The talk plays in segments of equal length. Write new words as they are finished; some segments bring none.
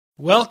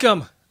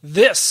Welcome.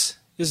 This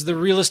is the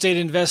Real Estate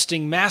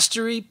Investing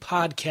Mastery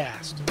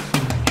Podcast.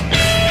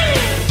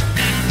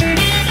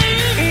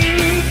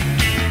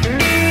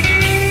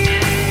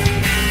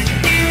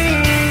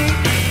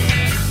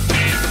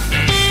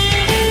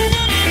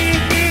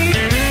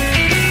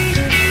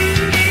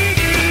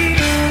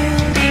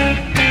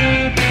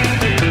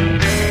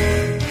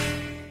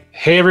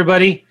 Hey,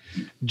 everybody.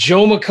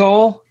 Joe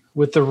McCall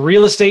with the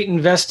Real Estate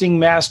Investing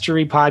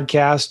Mastery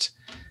Podcast.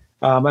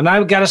 And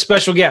I've got a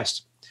special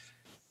guest.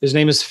 His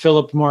name is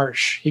Philip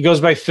Marsh. He goes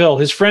by Phil.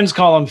 His friends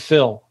call him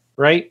Phil,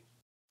 right?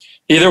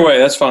 Either way,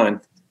 that's fine.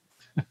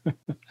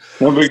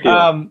 No big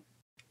deal.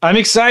 I'm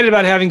excited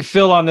about having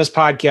Phil on this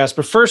podcast.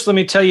 But first, let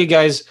me tell you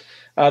guys,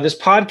 this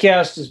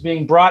podcast is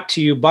being brought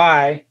to you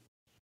by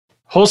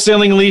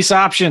Wholesaling Lease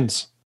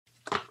Options,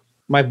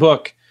 my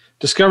book.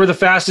 Discover the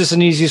fastest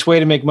and easiest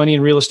way to make money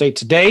in real estate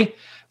today.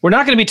 We're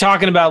not going to be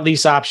talking about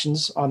lease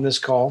options on this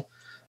call,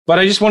 but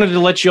I just wanted to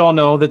let you all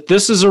know that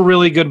this is a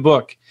really good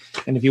book.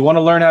 And if you want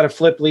to learn how to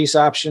flip lease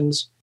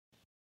options,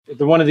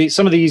 they're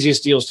some of the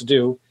easiest deals to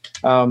do.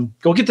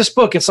 Go get this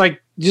book. It's like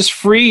just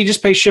free. You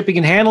just pay shipping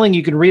and handling.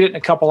 You can read it in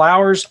a couple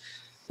hours,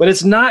 but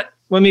it's not,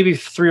 well, maybe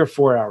 3 or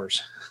 4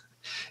 hours.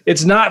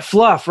 It's not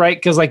fluff, right?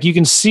 Because like you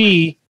can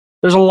see,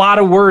 there's a lot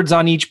of words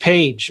on each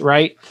page,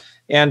 right?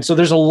 And so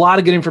there's a lot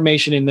of good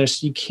information in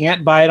this. You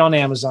can't buy it on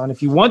Amazon.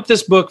 If you want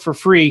this book for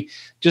free,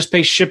 just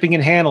pay shipping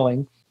and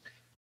handling.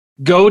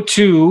 Go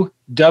to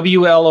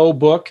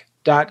WLObook.com,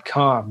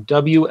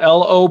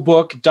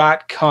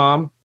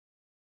 WLObook.com,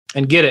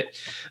 and get it.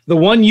 The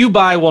one you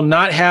buy will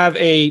not have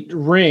a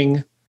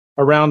ring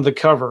around the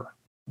cover.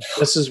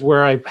 This is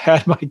where I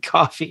had my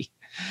coffee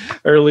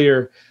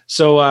earlier.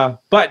 So,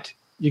 but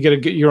you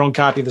get your own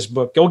copy of this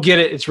book. Go get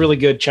it. It's really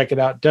good. Check it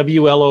out.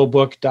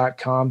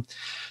 WLObook.com.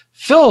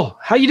 Phil,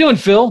 how you doing,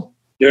 Phil?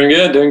 Doing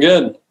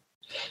good.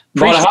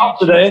 Bought a house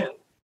today.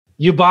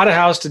 You bought a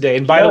house today.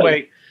 And by the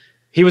way,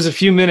 he was a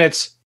few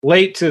minutes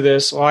late to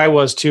this. Well, I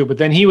was too, but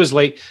then he was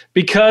late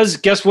because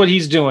guess what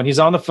he's doing? He's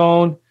on the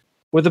phone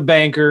with a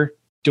banker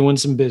doing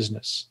some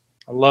business.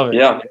 I love it.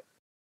 Yeah.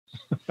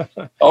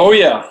 Oh,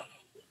 yeah.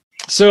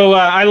 So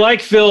I like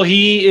Phil.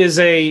 He is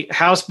a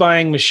house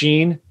buying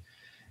machine.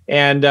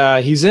 And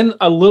he's in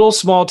a little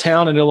small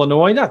town in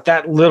Illinois. Not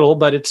that little,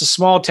 but it's a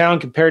small town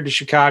compared to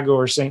Chicago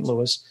or St.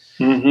 Louis.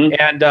 Mm-hmm.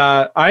 And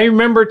I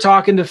remember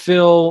talking to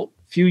Phil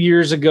a few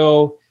years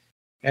ago,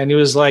 and he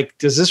was like,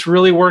 does this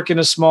really work in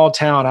a small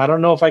town? I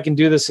don't know if I can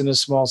do this in a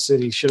small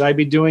city. Should I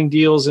be doing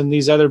deals in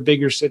these other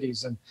bigger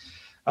cities? And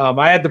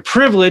I had the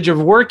privilege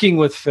of working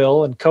with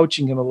Phil and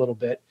coaching him a little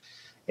bit.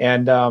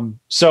 And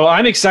so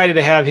I'm excited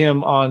to have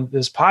him on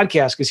this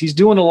podcast because he's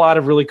doing a lot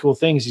of really cool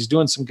things. He's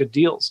doing some good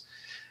deals.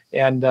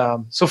 And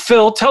so,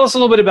 Phil, tell us a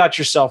little bit about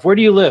yourself. Where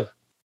do you live?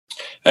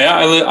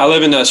 I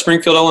live in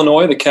Springfield,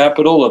 Illinois, the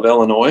capital of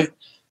Illinois.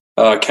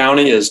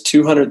 County is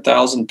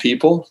 200,000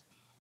 people.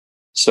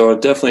 So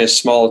definitely a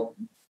small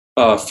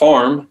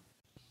farm.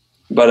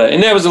 But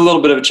and that was a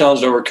little bit of a challenge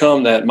to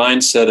overcome, that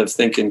mindset of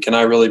thinking, can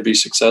I really be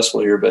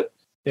successful here? But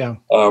yeah,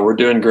 we're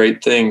doing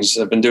great things.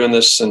 I've been doing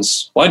this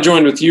since, I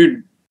joined with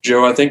you,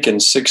 Joe, I think in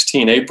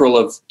April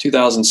of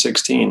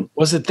 2016.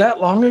 Was it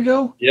that long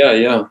ago?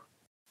 Yeah.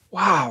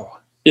 Wow.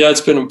 Yeah,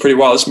 it's been a pretty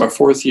while. This is my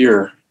 4th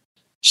year.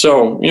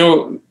 So,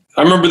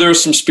 I remember there were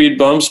some speed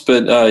bumps,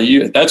 but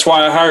that's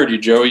why I hired you,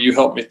 Joe. You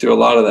helped me through a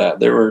lot of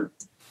that.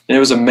 It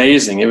was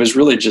amazing. It was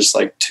really just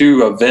like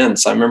 2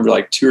 events. I remember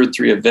like 2 or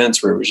 3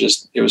 events where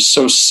it was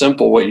so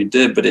simple what you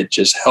did, but it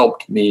just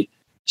helped me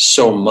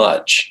so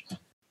much.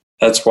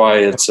 That's why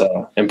it's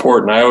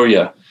important. I owe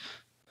you.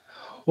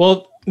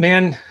 Well,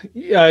 man,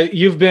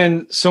 you've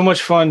been so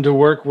much fun to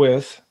work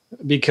with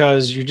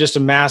because you're just a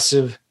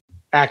massive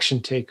action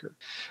taker.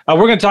 We're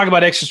going to talk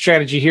about exit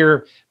strategy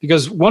here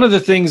because one of the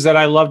things that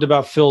I loved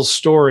about Phil's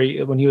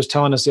story when he was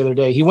telling us the other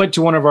day, he went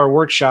to one of our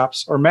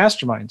workshops or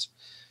masterminds.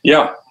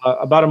 Yeah.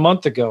 About a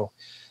month ago.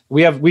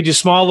 We do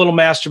small little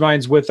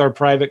masterminds with our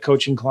private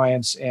coaching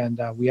clients, and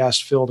we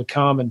asked Phil to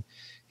come, and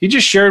he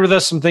just shared with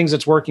us some things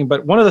that's working.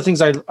 But one of the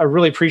things I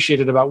really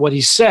appreciated about what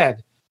he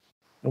said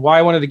and why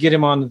I wanted to get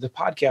him on the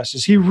podcast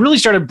is he really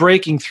started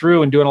breaking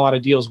through and doing a lot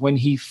of deals when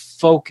he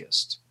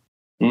focused,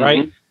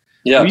 right?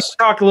 Yeah. We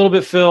talk a little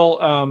bit, Phil.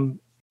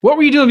 What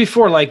were you doing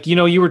before? Like,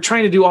 you were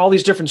trying to do all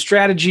these different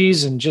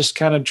strategies and just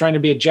kind of trying to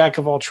be a jack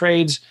of all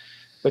trades,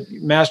 but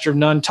master of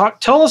none.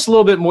 Tell us a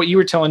little bit what you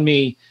were telling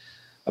me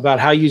about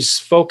how you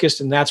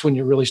focused, and that's when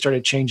you really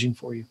started changing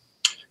for you.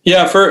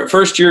 Yeah,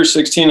 first year,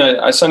 16,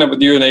 I signed up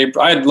with you in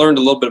April. I had learned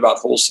a little bit about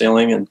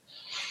wholesaling, and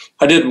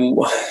I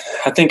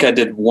think I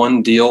did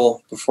 1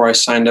 deal before I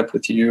signed up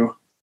with you,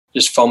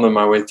 just fumbling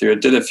my way through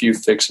it. Did a few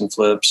fix and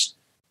flips.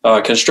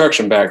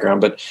 Construction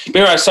background, but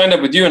anyway, I signed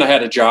up with you and I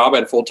had a job. I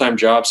had a full-time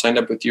job, signed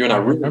up with you, and I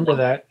really remember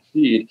that.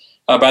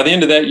 By the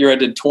end of that year, I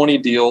did 20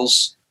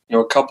 deals,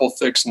 a couple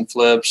fix and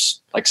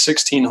flips, like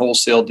 16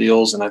 wholesale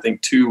deals, and I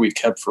think 2 we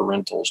kept for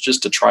rentals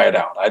just to try it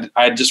out.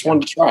 I just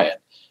wanted to try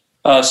it.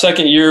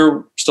 Second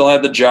year, still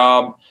had the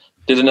job,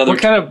 did another.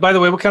 By the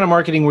way, what kind of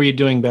marketing were you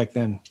doing back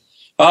then?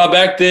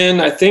 Back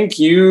then, I think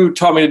you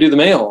taught me to do the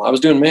mail. I was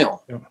doing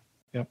mail. Yep.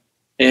 Yep.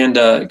 And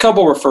a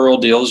couple referral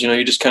deals.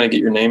 You just kind of get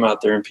your name out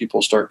there and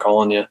people start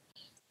calling you.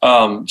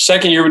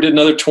 Second year, we did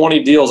another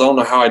 20 deals. I don't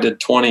know how I did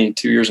 20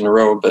 2 years in a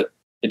row, but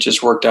it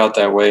just worked out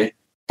that way.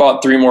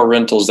 Bought 3 more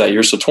rentals that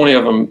year. So 20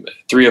 of them,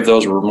 3 of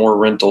those were more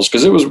rentals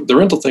because the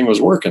rental thing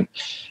was working.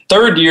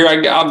 Third year,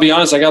 I'll be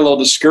honest, I got a little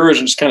discouraged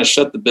and just kind of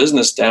shut the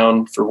business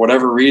down for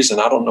whatever reason.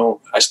 I don't know.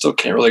 I still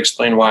can't really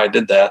explain why I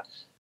did that.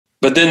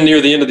 But then near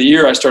the end of the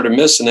year, I started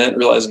missing it,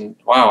 realizing,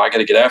 wow, I got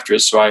to get after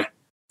it. So I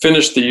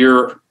finished the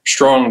year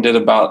strong, did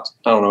about,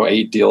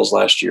 8 deals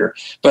last year.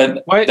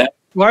 But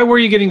why were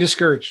you getting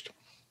discouraged?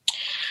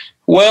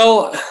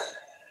 Well,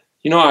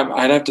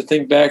 I'd have to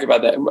think back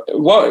about that.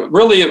 What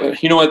really,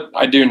 you know what?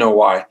 I do know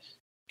why.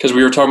 Because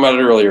we were talking about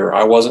it earlier.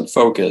 I wasn't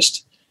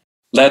focused.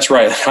 That's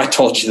right. I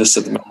told you this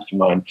at the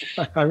mastermind.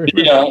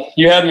 Yeah,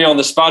 you had me on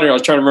the spot here. I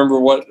was trying to remember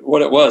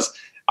what it was.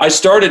 I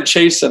started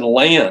chasing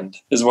land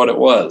is what it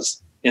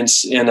was. In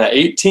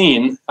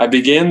 18, I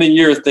began the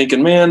year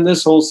thinking, man,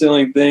 this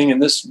wholesaling thing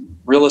and this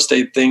real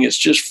estate thing is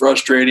just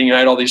frustrating. I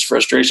had all these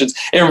frustrations.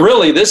 And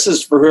really, this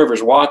is for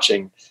whoever's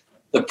watching.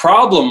 The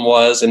problem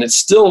was, and it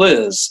still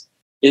is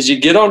you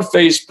get on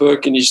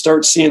Facebook and you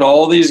start seeing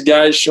all these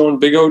guys showing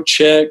big old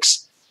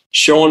checks,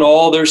 showing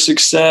all their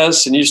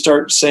success, and you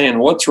start saying,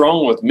 what's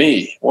wrong with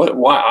me?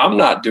 Why I'm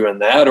not doing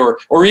that?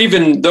 Or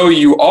even though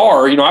you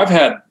are,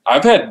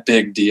 I've had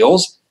big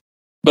deals.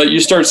 But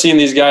you start seeing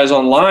these guys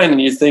online and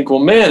you think, well,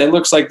 man, it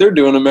looks like they're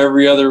doing them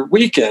every other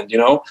weekend,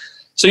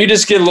 So you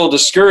just get a little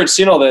discouraged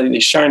seeing all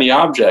these shiny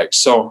objects.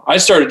 So I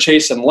started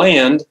chasing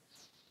land,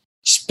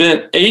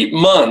 spent 8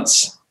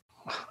 months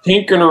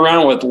tinkering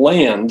around with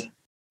land,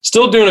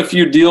 still doing a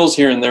few deals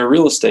here and there,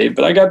 real estate,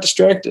 but I got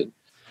distracted.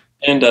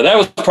 And that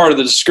was part of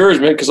the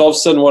discouragement because all of a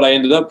sudden what I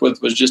ended up with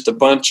was just a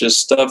bunch of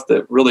stuff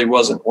that really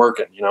wasn't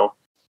working,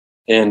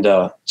 And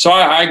so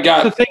I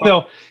got... The thing,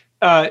 though...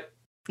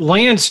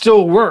 land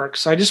still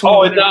works. I just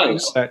want to know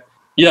that.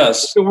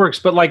 Yes. It still works.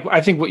 But I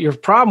think what your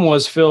problem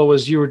was, Phil,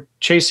 was you were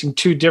chasing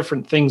 2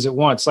 different things at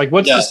once.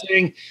 What's the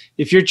saying?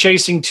 If you're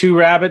chasing 2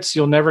 rabbits,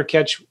 you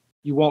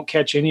won't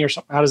catch any or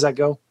something. How does that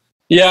go?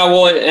 Yeah,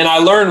 well, and I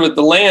learned with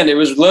the land,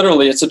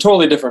 it's a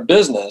totally different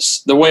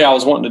business. The way I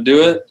was wanting to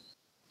do it,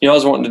 I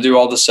was wanting to do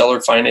all the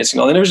seller financing,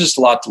 and there was just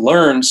a lot to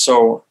learn.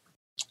 So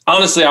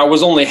honestly, I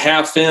was only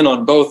half in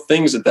on both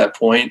things at that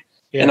point.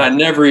 Yeah. And I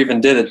never even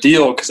did a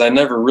deal because I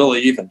never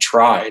really even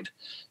tried.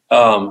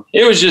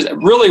 It was just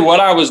really what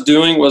I was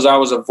doing was I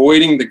was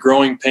avoiding the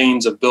growing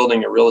pains of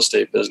building a real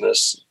estate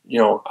business.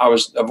 I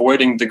was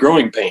avoiding the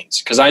growing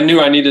pains because I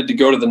knew I needed to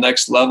go to the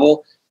next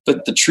level.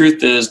 But the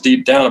truth is,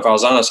 deep down, if I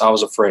was honest, I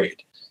was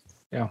afraid.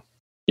 Yeah.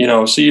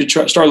 So you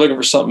start looking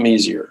for something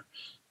easier.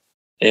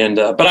 And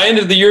but I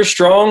ended the year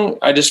strong.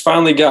 I just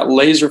finally got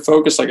laser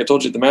focused, like I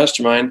told you at the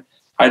mastermind.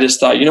 I just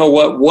thought,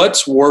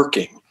 what's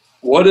working?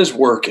 What is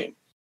working?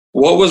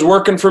 What was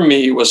working for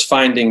me was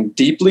finding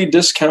deeply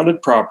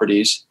discounted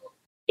properties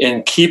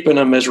and keeping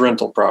them as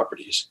rental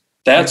properties.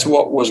 That's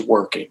what was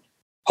working.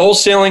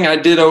 Wholesaling, I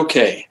did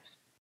okay.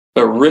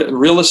 But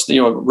real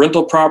estate,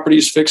 rental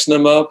properties, fixing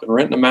them up and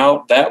renting them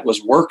out, that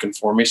was working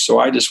for me. So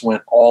I just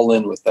went all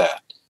in with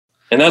that.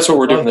 And that's what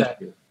we're doing this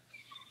year.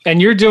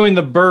 And you're doing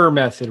the BRRRR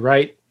method,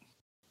 right?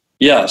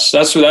 Yes,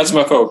 that's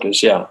my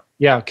focus, yeah.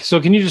 Yeah, so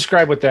can you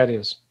describe what that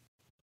is?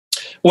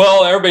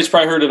 Well, everybody's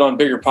probably heard it on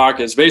Bigger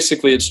Pockets.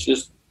 Basically, it's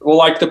just,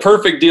 like the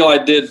perfect deal I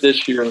did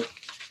this year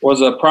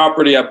was a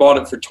property. I bought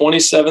it for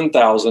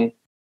 $27,000.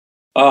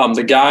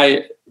 The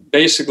guy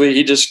basically,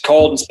 he just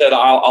called and said,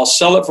 I'll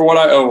sell it for what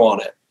I owe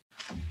on it.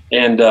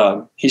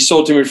 And he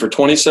sold to me for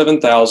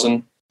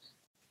 $27,000.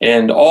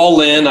 And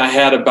all in, I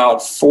had about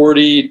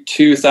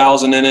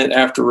 $42,000 in it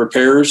after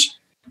repairs.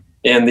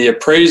 And the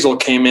appraisal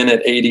came in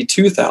at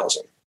 $82,000.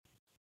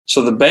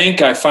 So the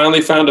bank, I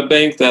finally found a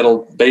bank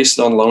that'll base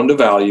it on loan to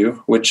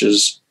value, which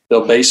is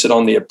they'll base it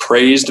on the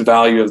appraised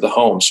value of the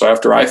home. So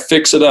after I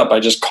fix it up, I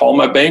just call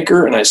my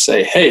banker and I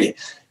say, hey,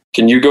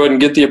 can you go ahead and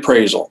get the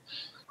appraisal?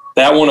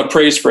 That one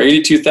appraised for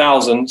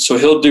 $82,000. So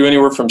he'll do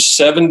anywhere from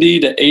 70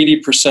 to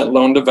 80%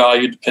 loan to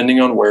value,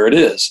 depending on where it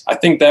is. I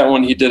think that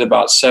one he did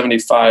about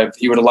 75.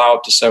 He would allow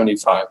up to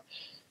 75.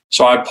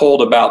 So I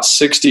pulled about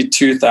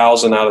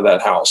 $62,000 out of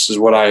that house is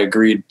what I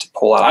agreed to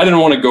pull out. I didn't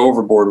want to go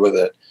overboard with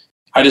it.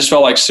 I just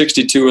felt like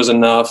 62 was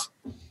enough.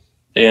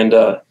 And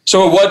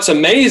so what's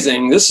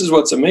amazing, this is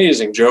what's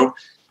amazing, Joe,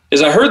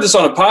 is I heard this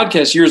on a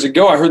podcast years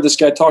ago. I heard this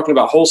guy talking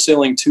about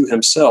wholesaling to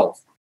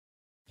himself.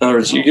 In other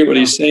words, you get what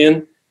he's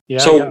saying? Yeah.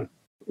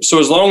 So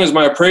as long as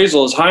my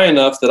appraisal is high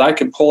enough that I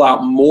can pull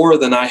out more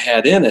than I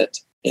had in it,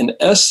 in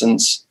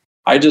essence,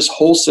 I just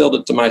wholesaled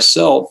it to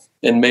myself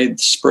and made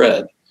the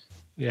spread.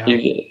 Yeah.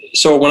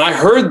 So when I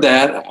heard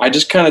that, I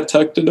just kind of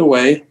tucked it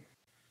away.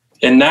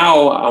 And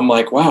now I'm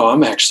like, wow,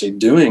 I'm actually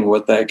doing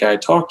what that guy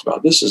talked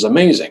about. This is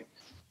amazing.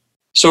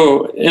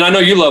 So, and I know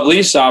you love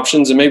lease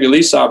options, and maybe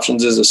lease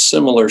options is a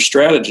similar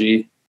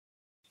strategy.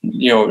 I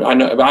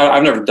know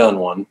I've never done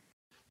one.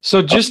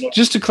 So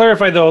just to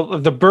clarify, though,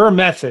 the BRRRR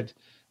method,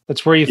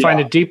 that's where you find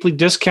a deeply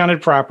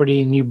discounted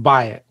property and you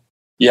buy it.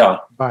 Yeah.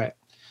 Buy it.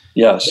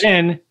 Yes.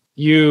 Then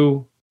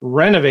you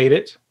renovate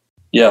it.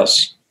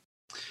 Yes.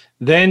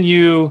 Then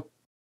you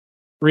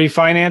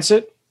refinance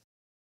it.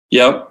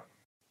 Yep.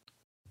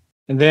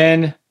 And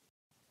then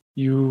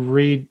you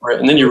read. Right.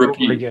 And then you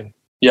repeat again.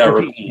 Yeah.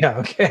 Repeat. Yeah.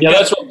 Okay. Yeah.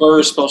 That's what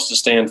BRRRR is supposed to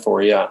stand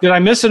for. Yeah. Did I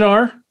miss an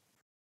R?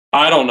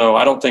 I don't know.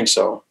 I don't think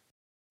so.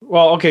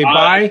 Well, okay.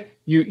 Buy,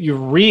 you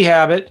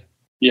rehab it.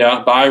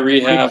 Yeah. Buy,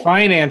 rehab.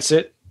 Refinance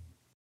it.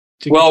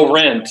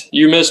 Rent.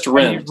 You missed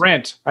rent.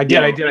 Rent. I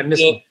did. I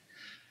missed it.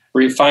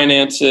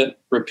 Refinance it.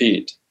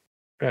 Repeat.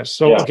 Yes.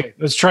 So, okay.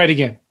 Let's try it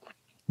again.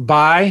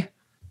 Buy,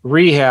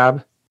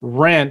 rehab,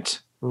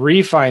 rent,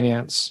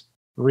 refinance,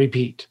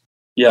 repeat.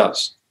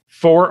 Yes.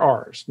 4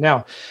 R's.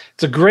 Now,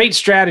 it's a great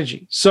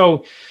strategy.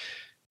 So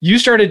you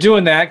started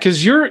doing that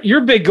because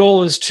your big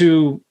goal is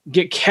to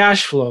get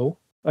cash flow,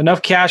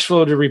 enough cash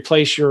flow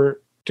to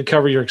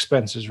cover your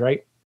expenses,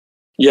 right?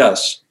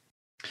 Yes.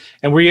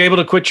 And were you able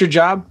to quit your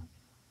job?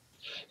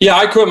 Yeah,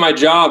 I quit my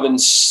job in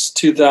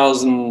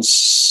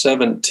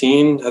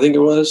 2017, I think it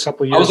was. A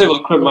couple years. I was able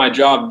to quit my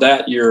job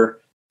that year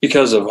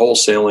because of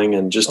wholesaling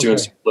and just doing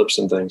some flips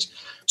and things.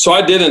 So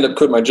I did end up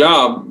quitting my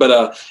job,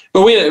 but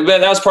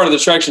that's part of the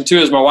attraction too.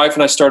 Is my wife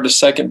and I started a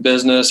second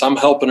business. I'm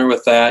helping her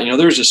with that.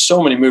 There's just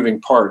so many moving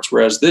parts.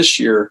 Whereas this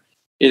year,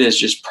 it is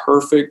just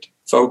perfect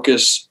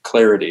focus,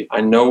 clarity.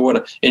 I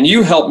know and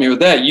you helped me with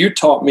that. You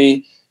taught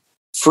me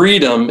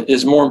freedom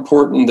is more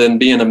important than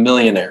being a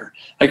millionaire.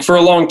 Like for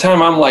a long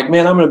time, I'm like,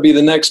 man, I'm going to be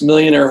the next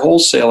millionaire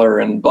wholesaler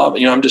and blah,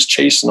 blah. I'm just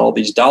chasing all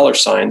these dollar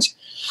signs.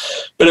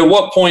 But at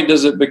what point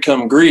does it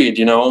become greed?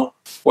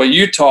 What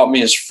you taught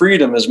me is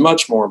freedom is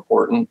much more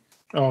important.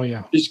 Oh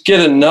yeah. Just get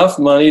enough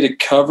money to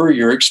cover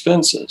your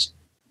expenses.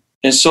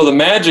 And so the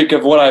magic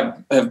of what I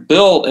have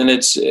built, and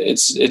it's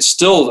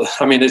still,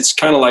 it's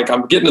kind of like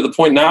I'm getting to the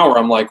point now where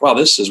I'm like, wow,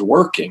 this is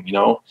working,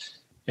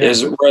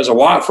 Whereas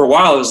for a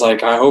while it was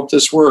like, I hope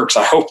this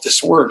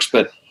works.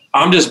 But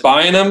I'm just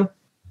buying them,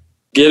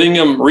 getting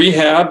them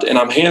rehabbed, and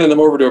I'm handing them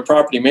over to a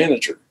property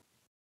manager.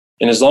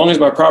 And as long as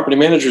my property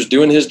manager is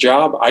doing his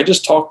job, I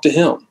just talk to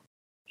him.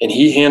 And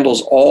he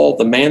handles all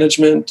the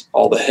management,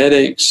 all the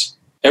headaches,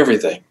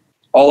 everything.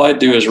 All I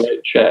do is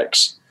write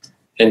checks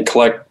and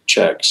collect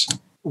checks.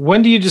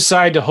 When do you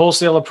decide to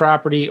wholesale a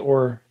property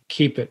or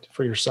keep it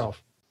for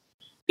yourself?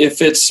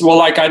 If it's,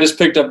 like I just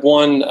picked up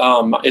one,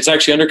 it's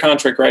actually under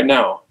contract right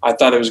now. I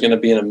thought it was going to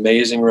be an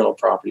amazing rental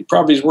property.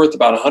 Property's worth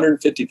about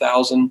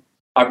 $150,000.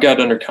 I've got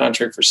it under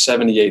contract for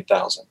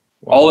 $78,000.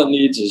 Wow. All it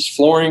needs is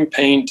flooring,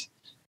 paint,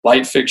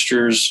 light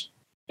fixtures,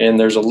 and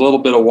there's a little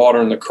bit of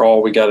water in the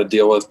crawl we got to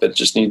deal with, but it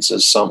just needs a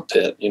sump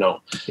pit,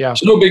 Yeah.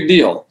 So no big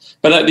deal.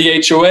 But at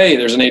the HOA,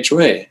 there's an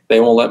HOA. They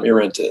won't let me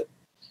rent it.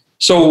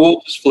 So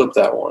we'll just flip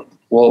that one.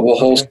 We'll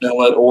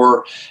wholesale it,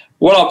 or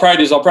what I'll probably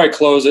do is I'll probably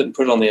close it and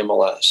put it on the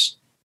MLS.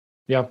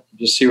 Yeah.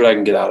 Just see what I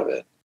can get out of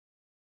it.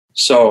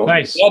 So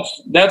nice.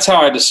 That's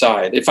how I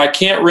decide. If I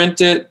can't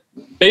rent it,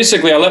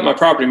 basically I let my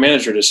property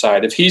manager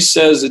decide. If he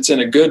says it's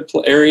in a good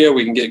area,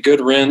 we can get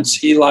good rents,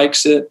 he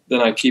likes it, then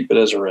I keep it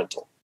as a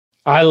rental.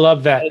 I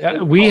love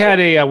that. We had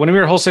when we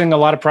were wholesaling a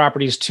lot of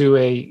properties to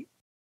a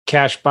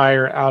cash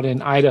buyer out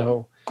in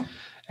Idaho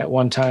at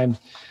one time.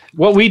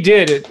 What we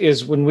did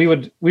is when we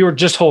were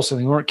just wholesaling,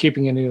 we weren't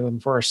keeping any of them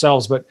for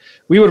ourselves, but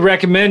we would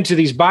recommend to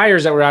these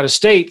buyers that were out of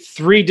state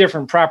 3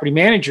 different property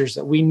managers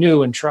that we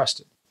knew and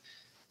trusted.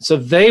 So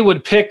they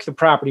would pick the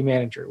property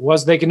manager.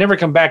 They could never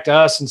come back to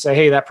us and say,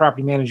 hey, that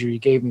property manager you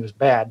gave me was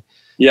bad.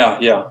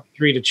 Yeah.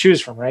 3 to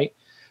choose from, right?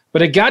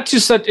 But it got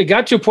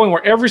to a point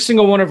where every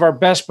single one of our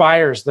best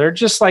buyers, they're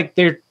just like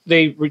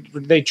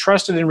they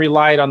trusted and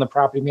relied on the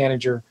property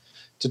manager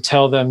to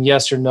tell them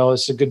yes or no,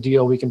 it's a good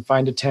deal, we can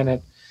find a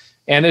tenant.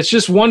 And it's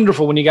just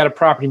wonderful when you got a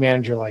property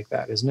manager like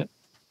that, isn't it?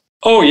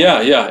 Oh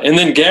yeah. And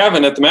then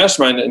Gavin at the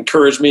mastermind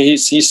encouraged me.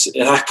 He's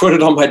and I put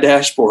it on my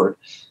dashboard.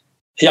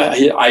 Yeah,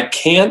 I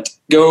can't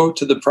go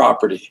to the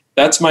property.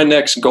 That's my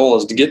next goal,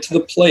 is to get to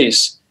the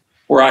place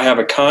where I have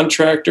a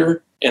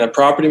contractor and a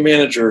property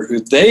manager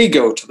who they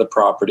go to the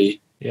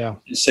property and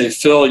say,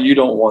 Phil, you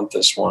don't want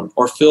this one.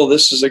 Or Phil,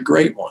 this is a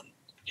great one.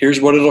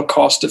 Here's what it'll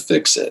cost to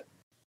fix it.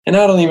 And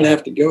I don't even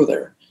have to go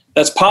there.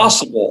 That's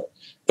possible.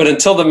 But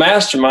until the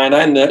mastermind,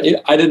 I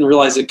didn't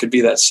realize it could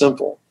be that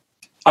simple.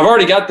 I've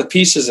already got the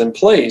pieces in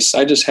place.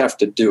 I just have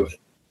to do it.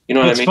 You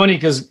know what I mean? It's funny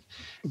because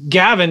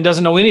Gavin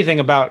doesn't know anything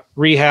about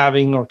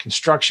rehabbing or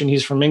construction.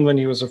 He's from England.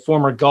 He was a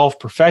former golf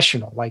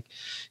professional. Like,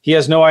 he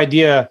has no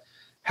idea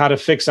how to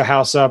fix a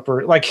house up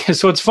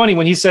so it's funny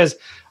when he says,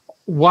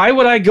 why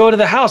would I go to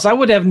the house? I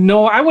wouldn't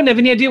have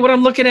any idea what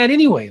I'm looking at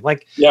anyway.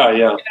 Like,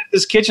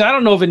 this kitchen, I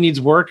don't know if it needs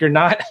work or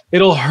not.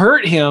 It'll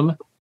hurt him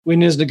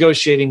when he's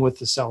negotiating with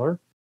the seller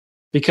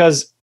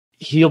because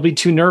he'll be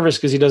too nervous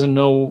because he doesn't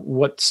know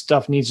what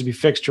stuff needs to be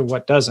fixed or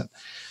what doesn't.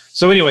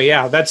 So anyway,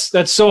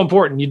 that's so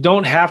important. You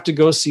don't have to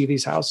go see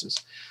these houses.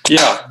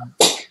 Yeah.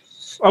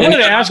 I wanted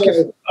to ask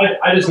you.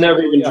 I just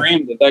never even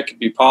dreamed that could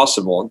be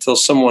possible until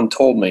someone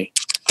told me,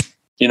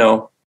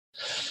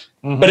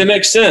 Mm-hmm. But it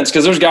makes sense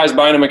because there's guys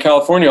buying them in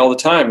California all the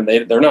time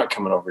and they're not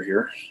coming over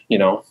here,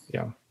 Yeah.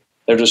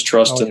 They're just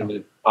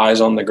trusting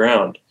eyes on the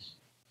ground.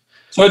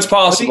 So it's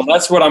possible.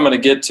 That's what I'm going to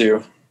get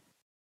to.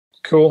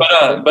 Cool.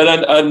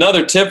 But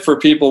another tip for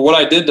people, what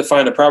I did to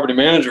find a property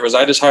manager was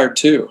I just hired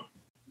two.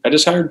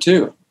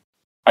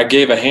 I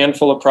gave a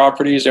handful of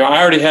properties. I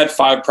already had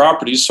 5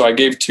 properties, so I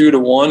gave 2 to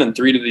one and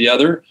 3 to the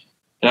other,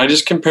 and I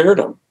just compared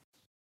them.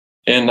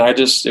 And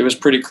it was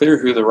pretty clear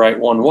who the right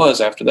one was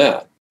after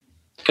that.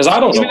 Because I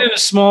don't know. Even in a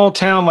small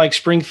town like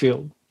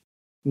Springfield,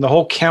 the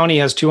whole county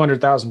has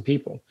 200,000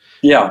 people.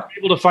 Yeah.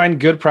 You're able to find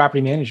good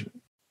property management.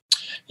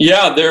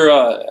 Yeah,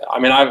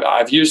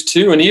 I've used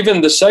 2, and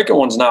even the second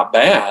one's not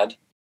bad.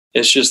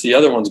 It's just the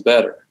other one's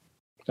better.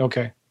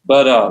 Okay.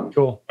 But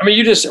cool.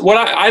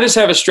 I just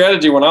have a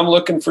strategy when I'm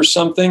looking for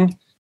something.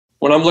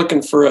 When I'm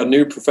looking for a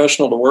new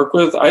professional to work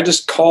with, I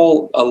just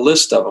call a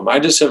list of them.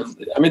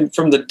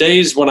 From the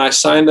days when I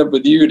signed up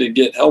with you to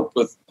get help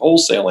with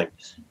wholesaling,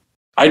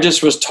 I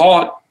just was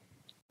taught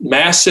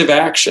massive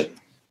action.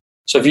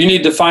 So if you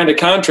need to find a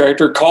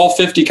contractor, call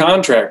 50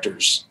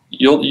 contractors.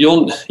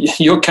 You'll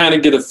kind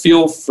of get a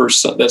feel for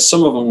some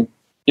of them.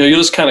 You'll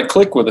just kind of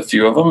click with a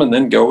few of them and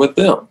then go with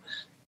them.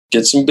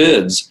 Get some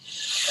bids.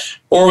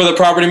 Or with a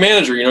property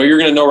manager, you're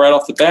going to know right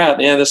off the bat,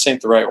 this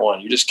ain't the right one.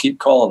 You just keep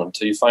calling them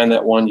till you find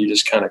that one you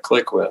just kind of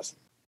click with.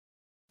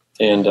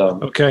 And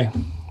okay,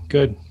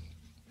 good.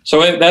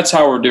 So that's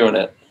how we're doing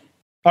it.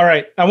 All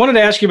right. I wanted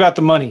to ask you about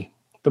the money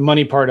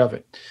part of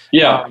it.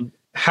 Yeah.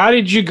 How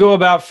did you go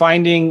about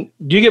finding?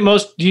 Do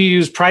you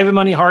use private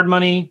money, hard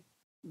money,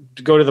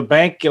 to go to the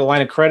bank, get a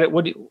line of credit?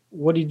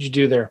 What did you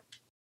do there?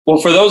 Well,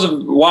 for those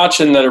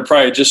watching that are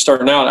probably just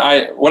starting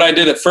out, what I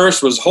did at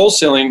first was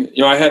wholesaling.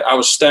 I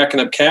was stacking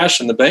up cash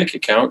in the bank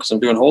account because I'm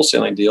doing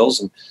wholesaling deals,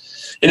 and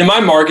in my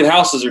market,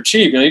 houses are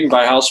cheap. You can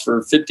buy a house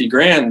for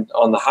 $50,000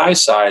 on the high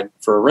side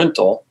for a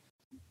rental.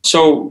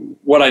 So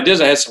what I did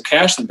is I had some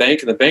cash in the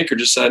bank, and the banker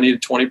just said I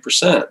needed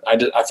 20%.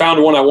 I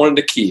found one I wanted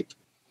to keep.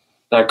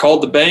 And I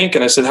called the bank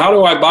and I said, "How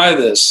do I buy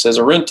this as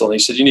a rental?" And he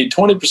said, "You need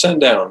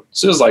 20% down."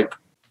 So it was like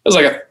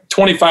a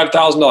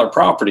 $25,000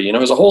 property. It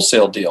was a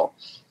wholesale deal.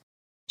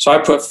 So I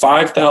put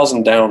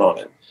 $5,000 down on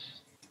it.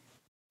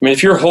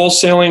 If you're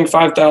wholesaling,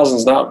 $5,000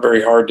 is not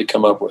very hard to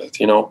come up with,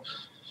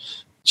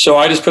 So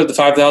I just put the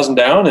 $5,000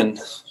 down, and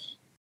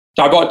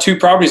I bought 2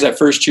 properties that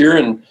first year.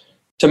 And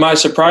to my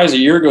surprise, a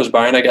year goes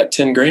by and I got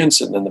 $10,000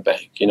 sitting in the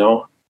bank.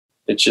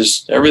 It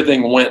just,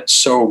 everything went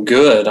so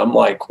good. I'm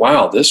like,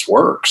 wow, this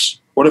works.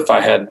 What if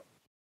I had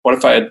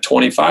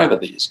 25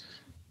 of these?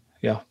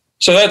 Yeah.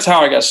 So that's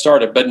how I got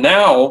started. But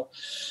now,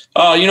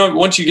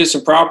 once you get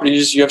some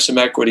properties, you have some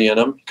equity in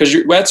them, because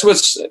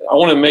I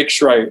want to make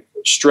sure I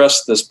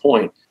stress this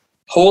point.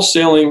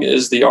 Wholesaling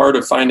is the art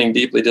of finding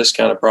deeply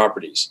discounted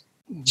properties.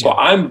 Yeah. So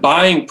I'm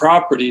buying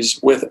properties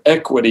with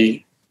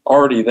equity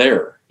already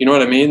there. You know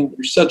what I mean?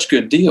 They're such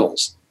good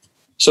deals.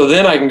 So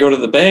then I can go to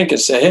the bank and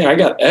say, "Hey, I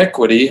got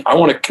equity. I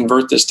want to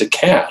convert this to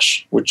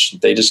cash," which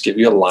they just give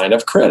you a line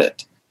of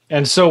credit.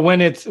 And so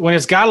when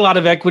it's got a lot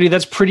of equity,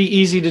 that's pretty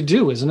easy to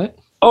do, isn't it?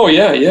 Oh,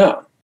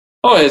 yeah.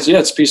 Oh, it's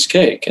a piece of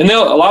cake. And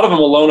a lot of them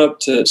will loan up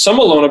to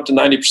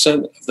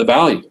 90% of the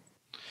value.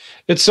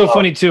 It's so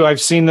funny too.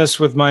 I've seen this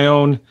with my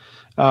own,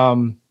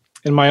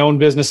 in my own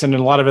business and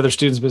in a lot of other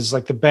students' business.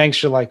 Like the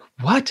banks are like,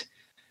 "What?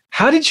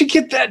 How did you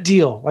get that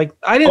deal? Like,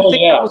 I didn't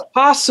think that was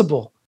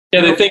possible."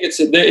 Yeah, they think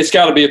it's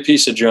got to be a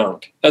piece of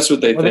junk. That's what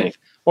they think.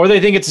 Or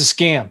they think it's a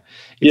scam.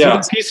 It's either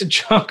a piece of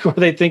junk, or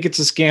they think it's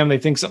a scam. They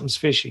think something's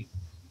fishy.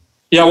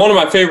 Yeah, one of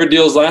my favorite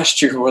deals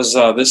last year was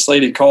this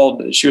lady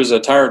called. She was a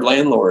tired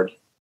landlord.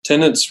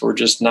 Tenants were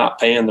just not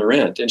paying the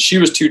rent, and she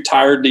was too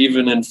tired to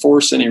even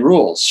enforce any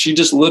rules. She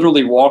just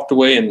literally walked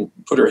away and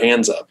put her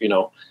hands up,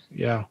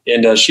 Yeah.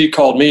 And she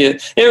called me.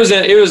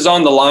 It was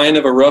on the line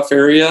of a rough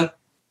area,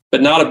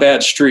 but not a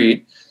bad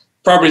street.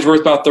 Property's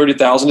worth about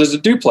 $30,000. It's a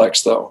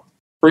duplex though.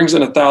 Brings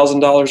in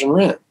 $1,000 in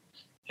rent.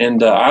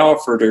 And I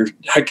offered her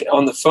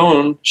on the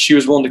phone. She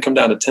was willing to come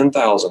down to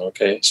 $10,000.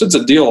 Okay, so it's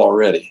a deal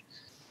already.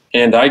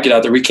 And I get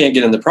out there. We can't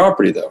get in the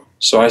property though.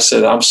 So I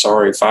said, "I'm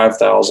sorry,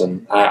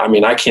 $5,000.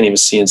 I can't even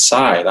see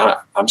inside.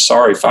 I'm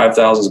sorry,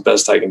 $5,000 is the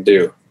best I can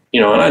do."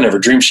 And I never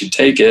dreamed she'd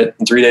take it.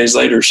 And 3 days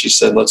later, she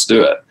said, "Let's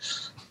do it."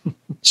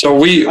 So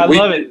I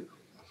love it.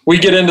 We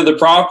get into the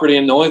property,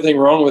 and the only thing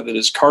wrong with it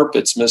is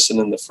carpet's missing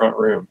in the front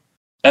room.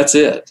 That's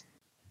it.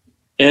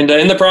 And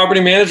the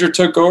property manager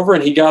took over,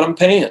 and he got them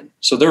paying.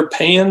 So they're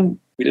paying.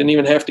 We didn't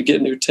even have to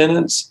get new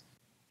tenants.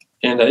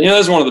 And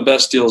that's one of the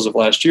best deals of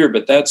last year.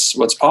 But that's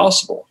what's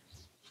possible.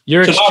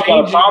 You're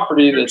exchanging a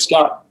property that's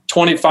got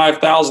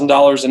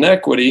 $25,000 in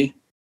equity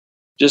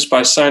just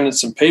by signing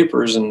some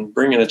papers and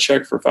bringing a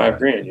check for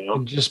 $5,000.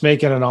 And just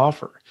making an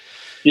offer.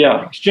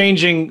 Yeah,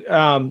 exchanging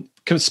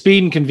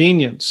speed and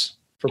convenience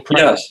for price.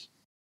 Yes.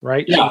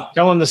 Right. Yeah. So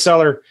telling the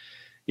seller,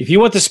 if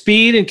you want the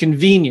speed and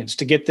convenience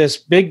to get this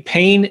big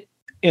pain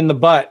in the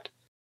butt,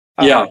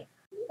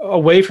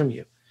 away from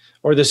you,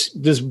 or this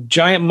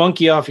giant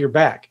monkey off your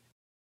back,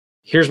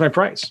 here's my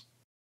price.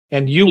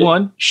 And you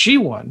won, she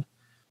won.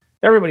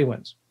 Everybody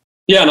wins.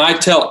 Yeah, and I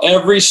tell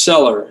every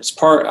seller,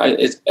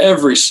 it's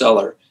every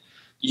seller,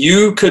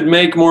 you could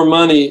make more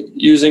money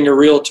using a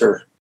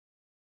realtor.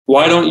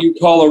 Why don't you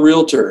call a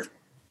realtor?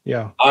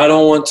 Yeah. I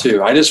don't want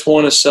to. I just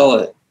want to sell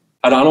it.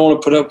 I don't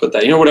want to put up with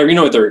that. Whatever. You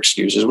know what their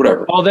excuse is,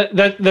 whatever. Oh,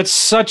 that's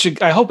such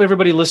a, I hope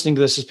everybody listening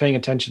to this is paying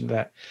attention to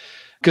that.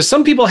 Because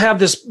some people have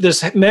this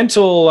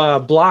mental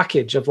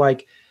blockage of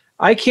like,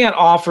 I can't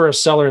offer a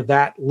seller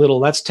that little.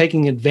 That's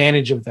taking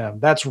advantage of them.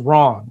 That's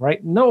wrong,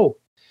 right? No,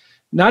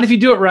 not if you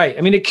do it right.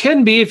 I mean, it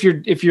can be if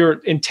you're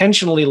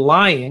intentionally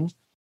lying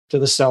to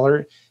the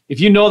seller. If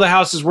you know the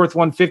house is worth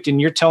 150 and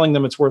you're telling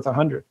them it's worth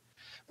 100.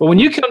 But when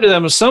you come to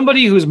them as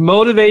somebody who's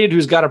motivated,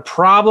 who's got a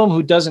problem,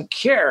 who doesn't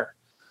care,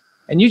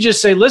 and you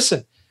just say,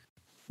 listen,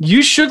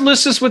 you should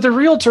list this with a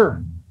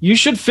realtor. You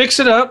should fix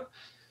it up,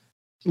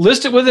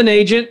 list it with an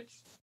agent,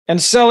 and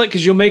sell it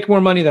because you'll make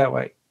more money that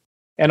way.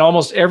 And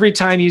almost every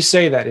time you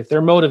say that, if they're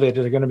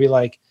motivated, they're going to be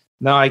like,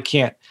 no, I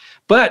can't.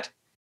 But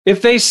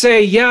if they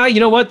say, yeah,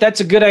 you know what, that's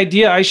a good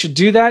idea, I should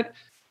do that,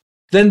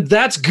 then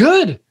that's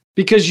good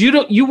because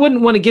you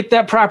wouldn't want to get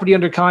that property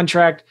under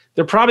contract.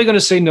 They're probably going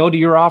to say no to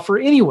your offer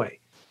anyway.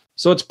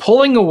 So it's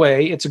pulling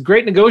away. It's a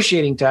great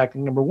negotiating tactic,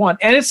 number one,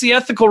 and it's the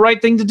ethical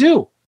right thing to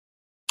do.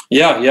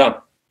 Yeah.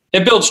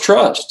 It builds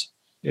trust.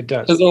 It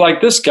does. Because they're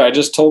like, this guy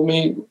just told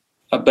me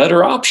a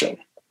better option.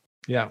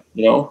 Yeah.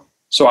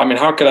 So, I mean,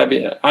 how could I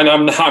be? And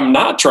I'm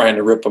not trying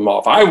to rip them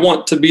off. I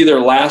want to be their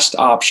last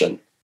option.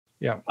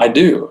 Yeah. I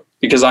do.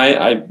 Because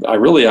I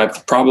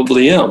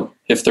probably am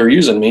if they're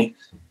using me.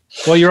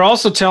 Well, you're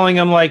also telling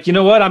them like, you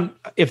know what,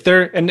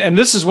 and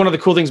this is one of the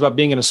cool things about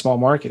being in a small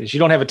market is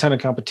you don't have a ton of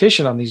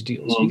competition on these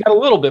deals. Mm-hmm. You got a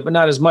little bit, but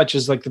not as much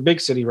as like the big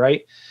city,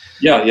 right?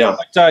 Yeah.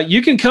 But,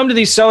 you can come to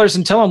these sellers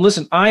and tell them,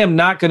 listen, I am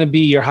not going to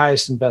be your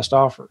highest and best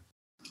offer.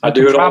 I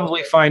do it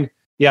probably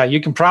all. You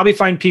can probably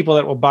find people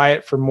that will buy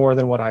it for more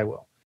than what I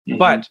will. Mm-hmm.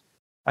 But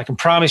I can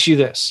promise you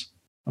this,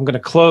 I'm going to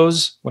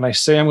close when I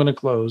say I'm going to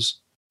close.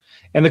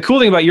 And the cool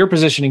thing about your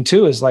positioning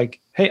too is like,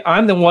 hey,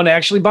 I'm the one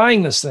actually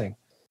buying this thing.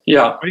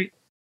 Yeah. Right?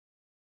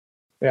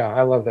 Yeah,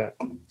 I love that.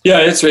 Yeah,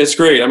 it's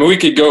great. I mean,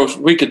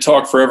 we could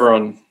talk forever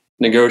on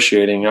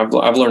negotiating.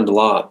 I've learned a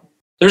lot.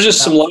 There's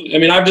just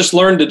I've just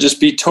learned to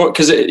just be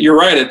because you're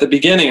right. At the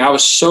beginning, I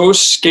was so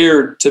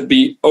scared to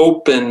be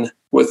open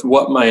with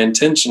what my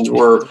intentions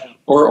were,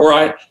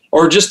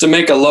 or just to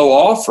make a low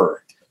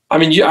offer. I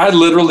mean, I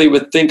literally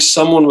would think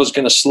someone was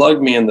going to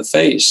slug me in the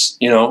face,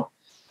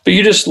 but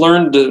you just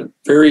learn to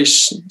very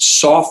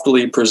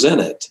softly present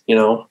it,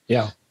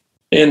 Yeah.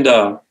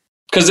 And,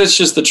 because it's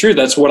just the truth.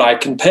 That's what I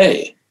can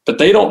pay, but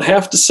they don't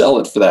have to sell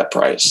it for that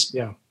price.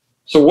 Yeah.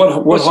 So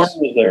what harm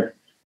is there?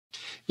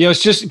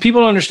 It's just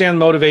people don't understand the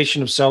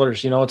motivation of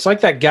sellers. It's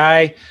like that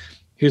guy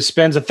who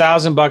spends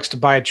 $1,000 to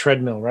buy a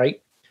treadmill,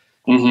 right?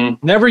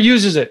 Mm-hmm. Never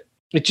uses it.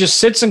 It just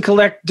sits and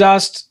collects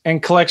dust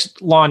and collects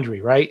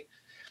laundry, right?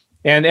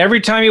 And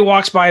every time he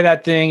walks by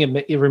that thing,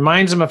 it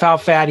reminds him of how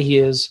fat he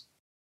is.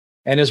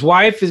 And his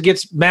wife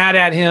gets mad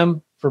at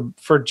him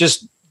for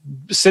just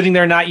sitting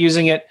there not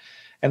using it.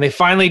 And they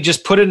finally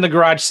just put it in the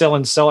garage sale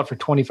and sell it for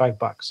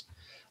 $25.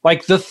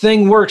 Like the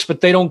thing works,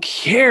 but they don't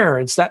care.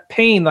 It's that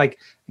pain. Like,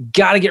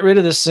 got to get rid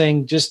of this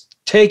thing. Just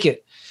take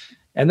it.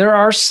 And there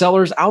are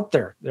sellers out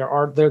there.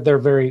 They're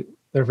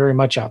very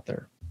much out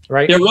there,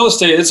 right? Yeah, real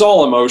estate, it's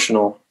all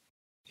emotional.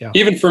 Yeah.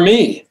 Even for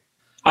me,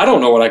 I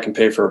don't know what I can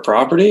pay for a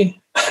property.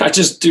 I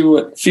just do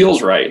what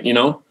feels right,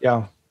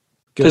 Yeah.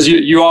 Because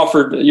you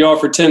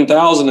offered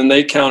 10,000 and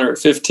they counter at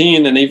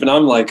 15, and even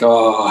I'm like,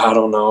 oh, I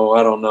don't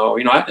know.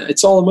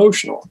 It's all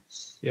emotional.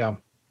 Yeah.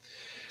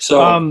 So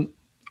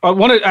I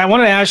want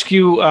to ask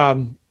you,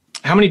 how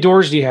many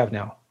doors do you have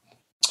now?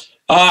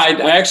 I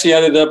actually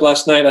added it up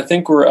last night. I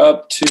think we're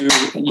up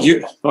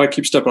to I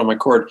keep stepping on my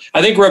cord.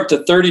 I think we're up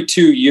to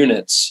 32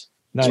 units.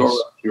 Nice. That's what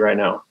we're up to right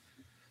now.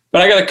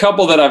 But I got a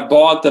couple that I've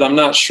bought that I'm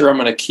not sure I'm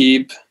going to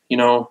keep.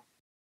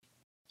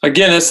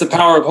 Again, that's the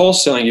power of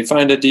wholesaling. You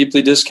find a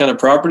deeply discounted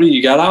property,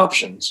 you got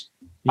options.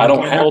 I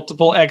don't have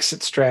multiple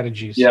exit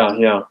strategies.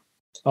 Yeah.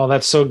 Oh,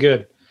 that's so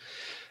good.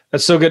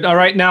 That's so good. All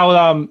right, now,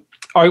 all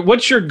right,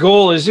 what's your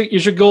goal? Is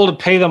your goal to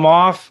pay them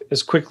off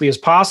as quickly as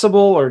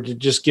possible, or to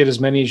just get as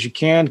many as you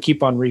can,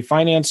 keep on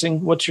refinancing?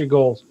 What's your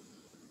goal?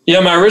 Yeah,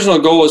 my original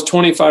goal was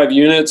 25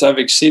 units. I've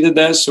exceeded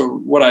that.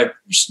 So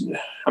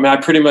I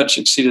pretty much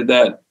exceeded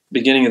that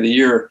beginning of the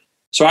year.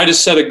 So I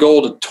just set a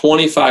goal to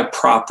 25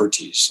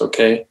 properties.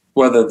 Okay.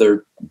 Whether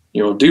they're,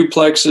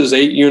 duplexes,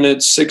 8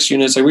 units, 6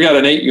 units. Like we got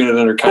an 8 unit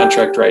under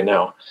contract right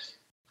now.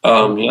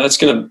 That's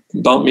going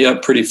to bump me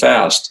up pretty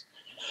fast.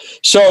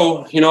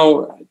 So,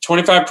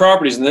 25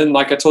 properties. And then,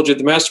 like I told you at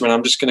the mastermind,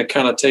 I'm just going to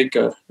kind of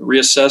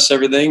reassess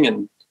everything,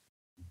 and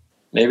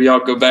maybe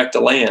I'll go back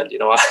to land.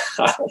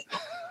 I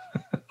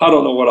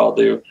don't know what I'll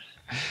do.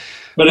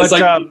 But it's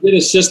like you get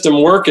a system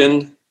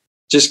working,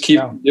 just keep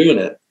doing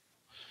it.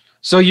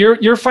 So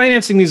you're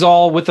financing these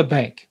all with a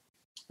bank?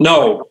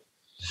 No.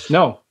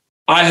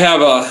 I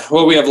have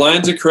we have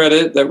lines of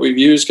credit that we've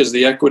used because of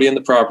the equity in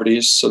the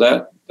properties. So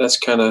that's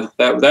kind of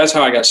that's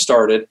how I got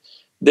started.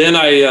 Then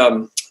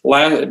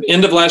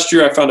end of last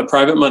year, I found a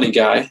private money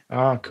guy.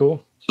 Ah,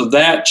 cool. So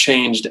that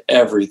changed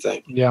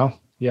everything. Yeah.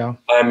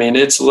 I mean,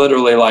 it's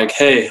literally like,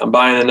 hey, I'm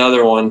buying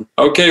another one.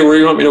 Okay, where do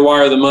you want me to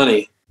wire the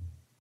money?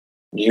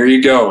 Here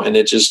you go. And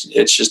it's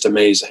just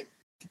amazing.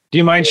 Do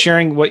you mind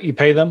sharing what you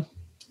pay them?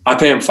 I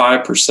pay them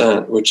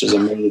 5%, which is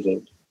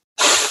amazing.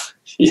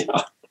 Yeah.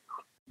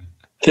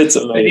 It's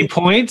amazing. Any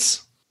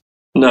points?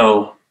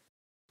 No.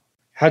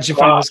 How'd you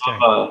find this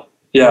guy?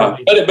 Yeah.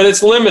 But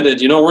it's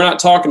limited. We're not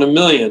talking a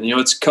million.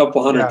 It's a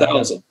couple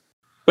 100,000. Yeah.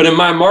 But in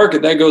my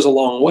market, that goes a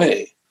long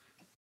way.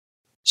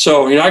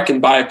 So, I can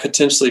buy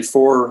potentially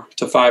 4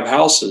 to 5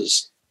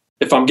 houses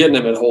if I'm getting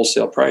them at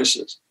wholesale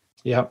prices.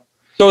 Yeah.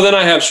 So then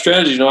I have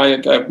strategy.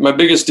 My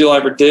biggest deal I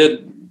ever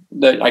did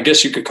that I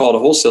guess you could call it a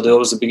wholesale deal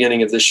was the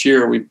beginning of this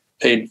year. We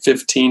paid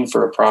 $15,000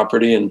 for a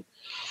property, and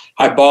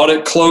I bought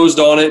it, closed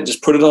on it,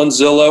 just put it on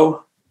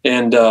Zillow,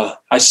 and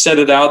I set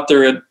it out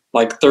there at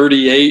like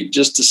 38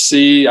 just to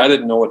see. I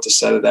didn't know what to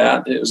set it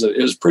at. It was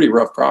a pretty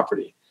rough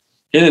property.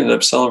 It ended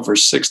up selling for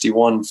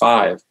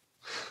 $61,500.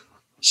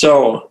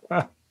 So,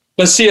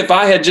 but see, if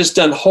I had just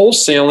done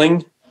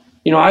wholesaling,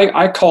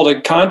 I called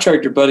a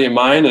contractor buddy of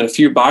mine and a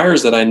few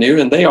buyers that I knew,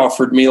 and they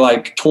offered me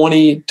like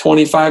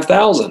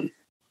 $25,000.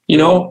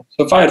 So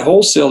if I had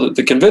wholesaled it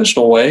the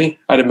conventional way,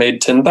 I'd have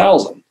made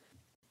 $10,000.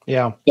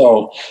 Yeah.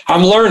 So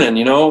I'm learning.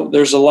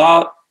 There's a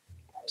lot.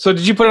 So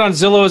did you put it on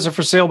Zillow as a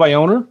for sale by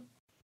owner?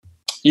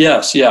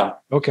 Yes. Yeah.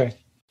 Okay.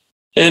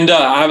 And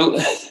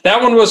that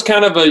one was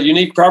kind of a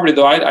unique property,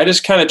 though. I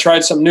just kind of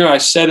tried something new. I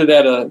set it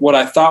at what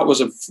I thought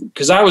was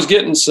because I was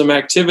getting some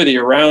activity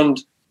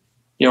around.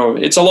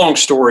 It's a long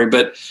story,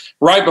 but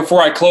right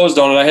before I closed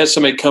on it, I had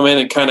somebody come in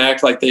and kind of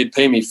act like they'd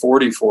pay me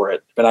 $40,000 for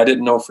it, but I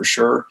didn't know for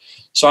sure.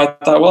 So I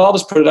thought, well, I'll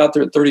just put it out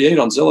there at 38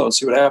 on Zillow and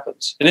see what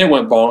happens. And it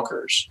went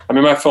bonkers. I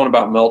mean, my phone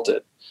about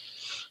melted.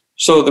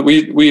 So that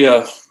we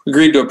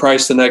agreed to a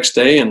price the next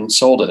day and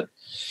sold it.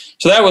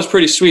 So that was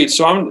pretty sweet.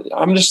 So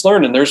I'm just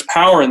learning. There's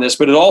power in this,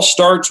 but it all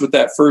starts with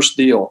that first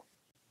deal,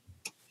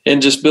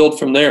 and just build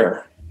from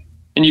there.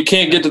 And you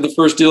can't get to the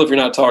first deal if you're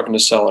not talking to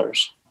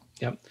sellers.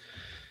 Yep.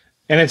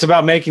 And it's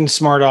about making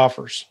smart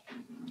offers,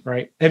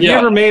 right? Have you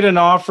ever made an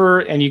offer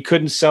and you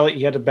couldn't sell it?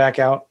 You had to back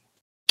out?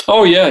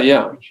 Oh,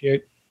 yeah.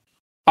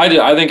 I did.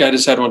 I think I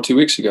just had one 2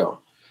 weeks ago.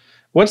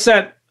 What's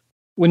that?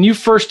 When you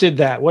first did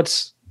that,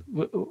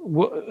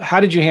 how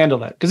did you handle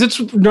that? Because it's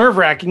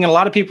nerve-wracking, and a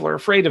lot of people are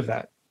afraid of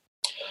that.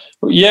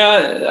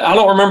 Yeah, I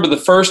don't remember the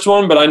first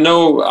one, but I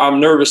know I'm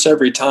nervous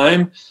every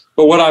time.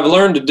 But what I've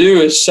learned to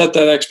do is set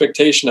that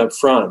expectation up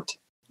front.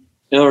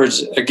 In other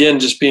words, again,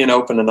 just being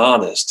open and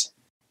honest.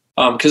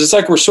 Because it's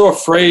like we're so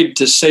afraid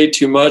to say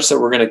too much that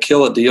we're going to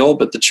kill a deal.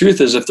 But the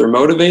truth is, if they're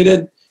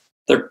motivated,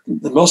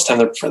 most of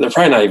the time they're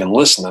probably not even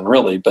listening,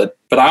 really. But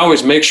I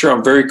always make sure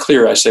I'm very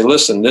clear. I say,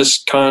 listen,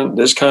 this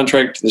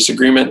contract, this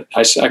agreement,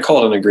 I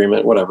call it an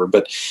agreement, whatever.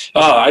 But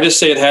I just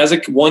say it has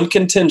one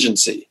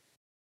contingency.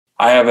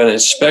 I have an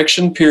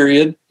inspection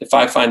period. If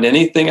I find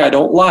anything I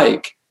don't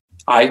like,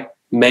 I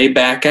may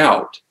back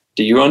out.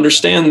 Do you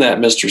understand that,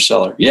 Mr.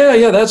 Seller?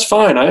 Yeah, that's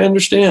fine. I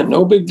understand.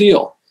 No big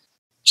deal.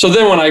 So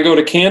then when I go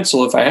to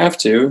cancel, if I have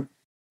to,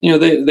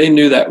 they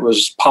knew that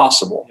was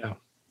possible. Yeah,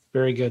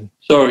 very good.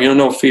 So,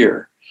 no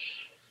fear.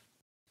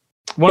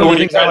 One of the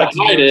things I like to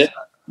hide it,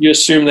 you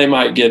assume they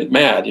might get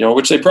mad,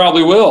 which they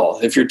probably will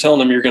if you're telling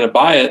them you're going to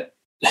buy it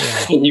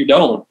and you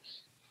don't.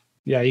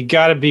 Yeah, you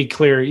got to be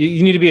clear.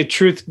 You need to be a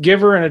truth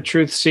giver and a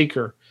truth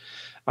seeker.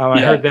 I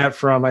heard that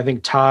from, I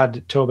think,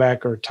 Todd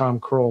Toback or Tom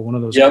Kroll, one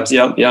of those guys.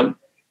 Yep.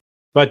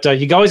 But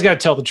you always got to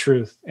tell the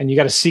truth, and you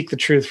got to seek the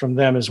truth from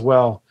them as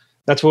well.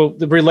 That's what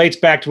relates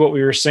back to what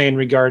we were saying in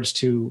regards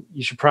to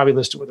you should probably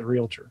list it with a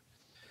realtor.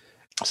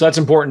 So that's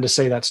important to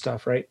say that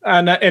stuff, right?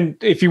 And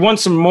if you want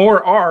some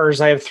more R's,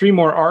 I have 3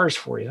 more R's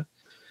for you.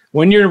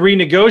 When you're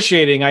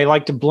renegotiating, I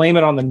like to blame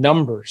it on the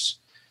numbers.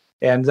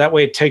 And that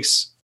way it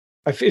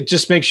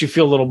just makes you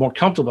feel a little more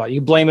comfortable.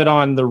 You blame it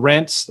on the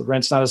rents. The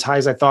rent's not as high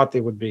as I thought they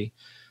would be.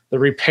 The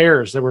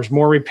repairs, there was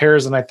more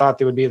repairs than I thought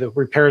they would be. The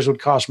repairs would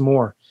cost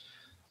more.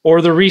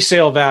 Or the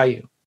resale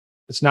value.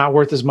 It's not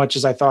worth as much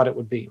as I thought it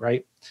would be,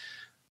 right?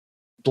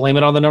 Blame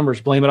it on the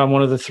numbers. Blame it on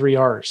one of the 3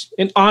 R's.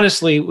 And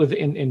honestly,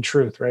 in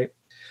truth, right?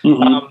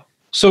 Mm-hmm.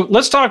 So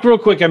let's talk real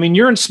quick. I mean,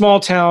 you're in small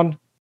town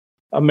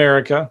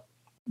America,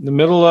 in the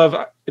middle of,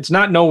 it's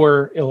not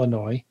nowhere,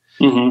 Illinois.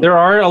 Mm-hmm. There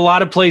are a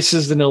lot of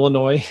places in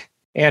Illinois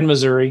and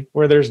Missouri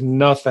where there's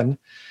nothing,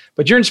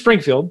 but you're in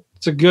Springfield.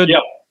 It's a good,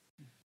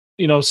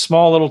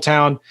 small little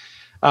town.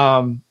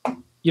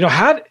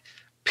 How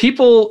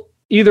people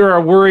either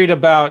are worried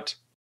about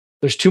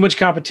there's too much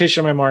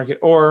competition in my market,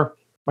 or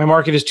my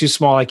market is too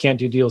small, I can't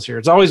do deals here.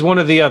 It's always one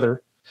or the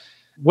other.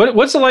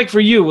 What's it like for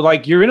you?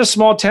 Like, you're in a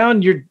small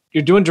town, you're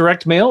doing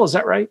direct mail, is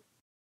that right?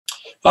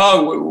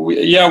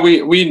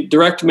 We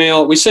direct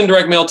mail. We send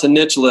direct mail to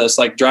niche lists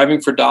like Driving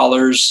for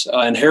Dollars,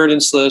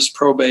 inheritance lists,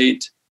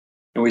 probate,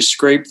 and we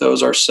scrape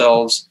those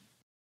ourselves.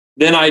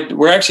 Then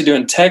we're actually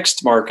doing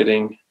text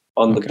marketing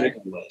on the big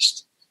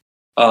list.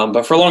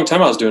 But for a long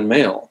time I was doing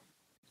mail,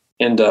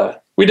 and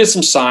we did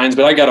some signs,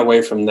 but I got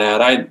away from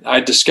that.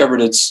 I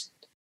discovered it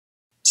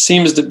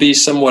seems to be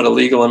somewhat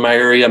illegal in my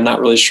area. I'm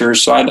not really sure.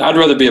 So I'd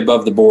rather be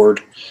above the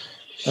board.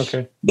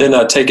 Okay.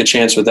 Then take a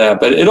chance with that.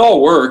 But it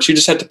all works. You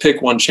just have to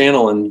pick one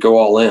channel and go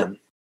all in.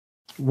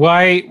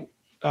 Why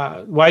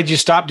why'd you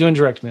stop doing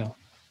direct mail,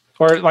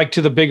 or like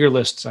to the bigger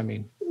lists? I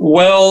mean,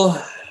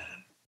 well,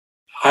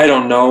 I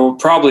don't know.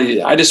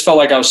 Probably, I just felt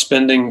like I was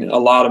spending a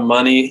lot of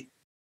money,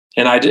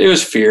 and it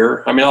was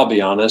fear. I mean, I'll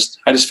be honest.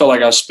 I just felt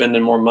like I was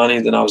spending more money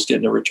than I was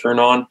getting a return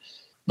on.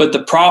 But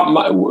the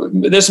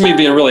problem, this is me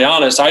being really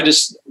honest,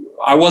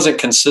 I wasn't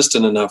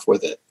consistent enough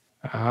with it,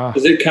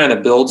 because it kind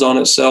of builds on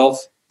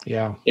itself.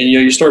 Yeah. And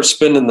you start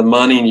spending the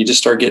money and you just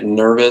start getting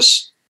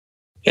nervous.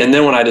 And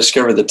then when I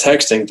discovered the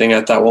texting thing,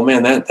 I thought, well,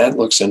 man, that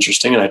looks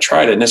interesting. And I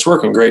tried it, and it's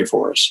working great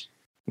for us.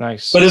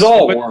 Nice. But it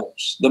all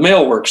works. The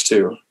mail works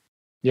too.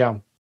 Yeah.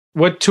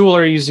 What tool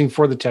are you using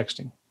for the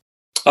texting?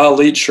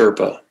 Lead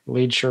Sherpa.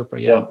 Lead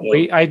Sherpa, yeah.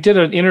 I did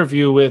an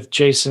interview with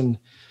Jason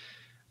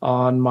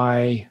on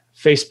my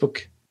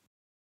Facebook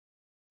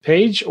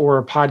page or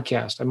a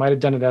podcast. I might have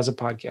done it as a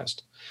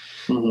podcast.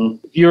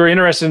 Mm-hmm. If you're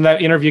interested in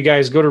that interview,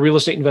 guys, go to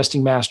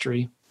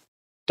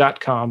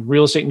realestateinvestingmastery.com,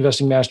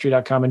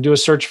 realestateinvestingmastery.com, and do a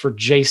search for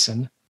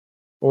Jason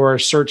or a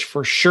search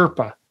for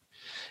Sherpa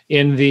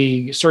in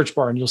the search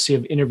bar, and you'll see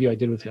an interview I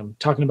did with him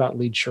talking about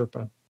Lead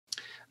Sherpa.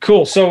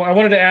 Cool. So I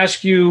wanted to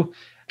ask you,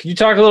 can you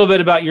talk a little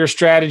bit about your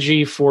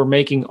strategy for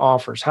making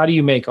offers? How do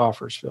you make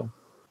offers, Phil?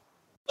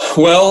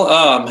 Well,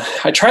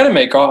 I'm trying to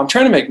make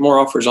more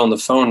offers on the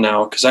phone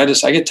now, because I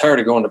get tired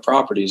of going to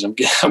properties. I'm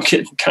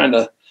getting kind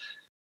of,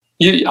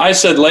 I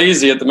said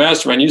lazy at the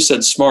mastermind. You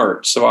said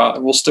smart, so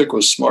we'll stick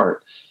with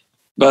smart.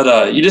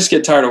 But you just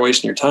get tired of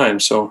wasting your time.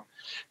 So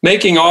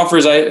making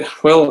offers,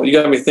 you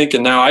got me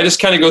thinking now. I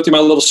just kind of go through my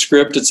little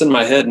script. It's in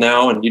my head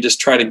now, and you just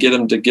try to get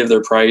them to give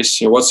their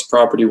price. What's the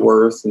property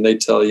worth? And they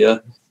tell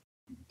you.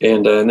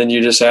 And then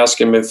you just ask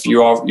them, if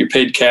you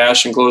paid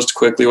cash and closed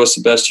quickly, what's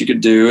the best you could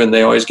do? And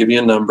they always give you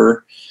a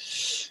number.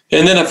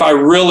 And then if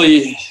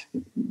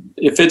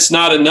it's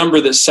not a number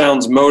that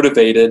sounds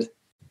motivated,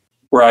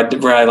 where I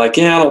like,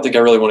 I don't think I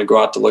really want to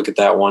go out to look at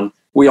that one,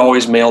 we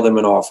always mail them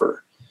an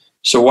offer.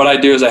 So what I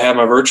do is I have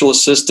my virtual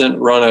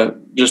assistant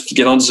just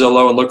get on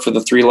Zillow and look for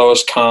the 3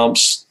 lowest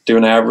comps, do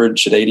an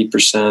average at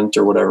 80%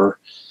 or whatever.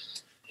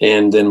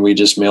 And then we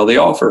just mail the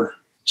offer.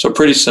 So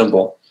pretty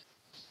simple.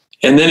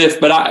 And then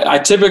I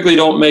typically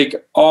don't make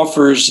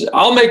offers.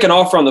 I'll make an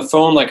offer on the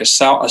phone, like a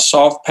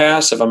soft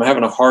pass, if I'm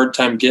having a hard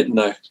time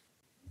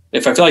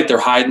if I feel like they're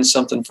hiding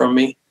something from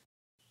me.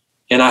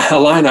 And a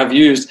line I've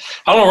used,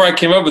 I don't know where I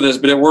came up with this,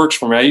 but it works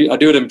for me. I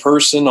do it in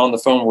person, on the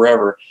phone,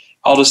 wherever.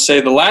 I'll just say,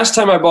 the last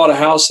time I bought a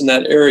house in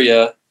that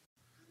area,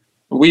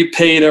 we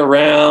paid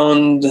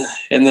around,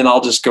 and then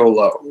I'll just go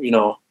low,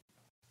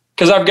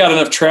 because I've got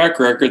enough track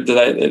record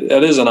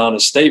that is an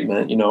honest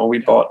statement. We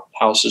bought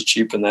houses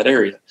cheap in that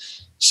area.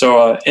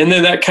 So, and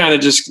then that kind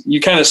of you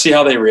kind of see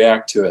how they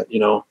react to it.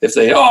 If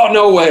they, oh,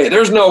 no way,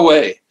 there's no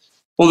way.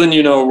 Well, then,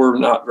 we're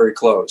not very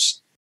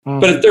close. Mm-hmm.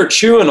 But if they're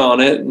chewing on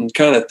it and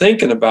kind of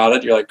thinking about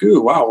it, you're like,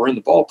 ooh, wow, we're in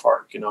the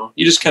ballpark.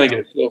 You just kind of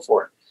get a feel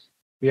for it.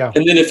 Yeah.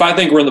 And then if I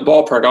think we're in the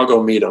ballpark, I'll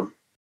go meet them.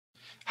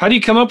 How do you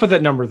come up with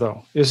that number,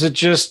 though? Is it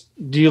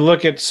do you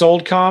look at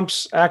sold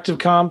comps, active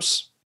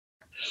comps?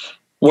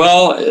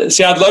 Well,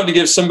 see, I'd love to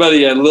give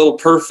somebody a little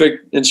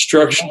perfect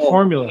instructional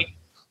formula,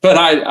 but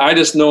I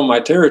just know my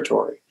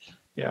territory.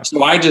 Yeah.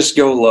 So I just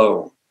go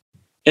low.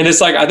 And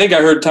it's like, I think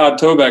I heard Todd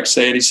Toback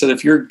say it. He said,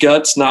 if your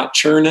gut's not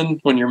churning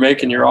when you're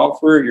making your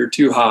offer, you're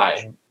too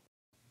high.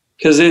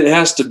 Because it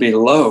has to be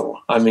low.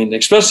 I mean,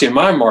 especially in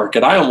my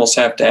market, I almost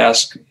have to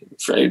ask,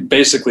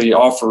 basically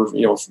offer,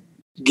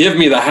 give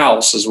me the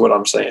house is what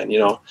I'm saying,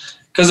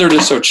 because they're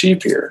just so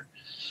cheap here.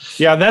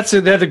 Yeah, that's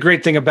the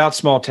great thing about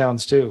small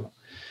towns too.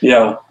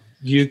 Yeah.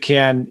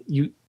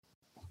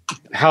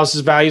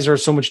 Houses values are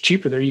so much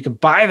cheaper there. You can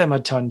buy them a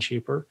ton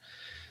cheaper,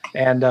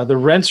 and the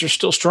rents are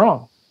still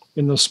strong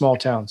in those small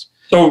towns.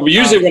 So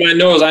usually what I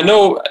know is I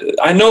know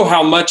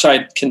how much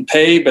I can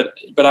pay, but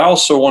I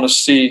also want to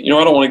see, I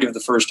don't want to give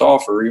the first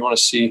offer. You want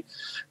to see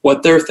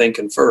what they're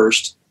thinking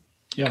first.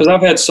 Because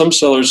I've had some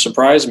sellers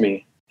surprise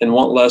me and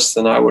want less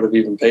than I would have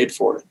even paid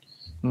for it.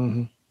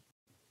 Mm-hmm.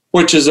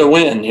 Which is a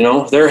win,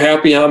 They're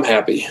happy, I'm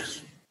happy.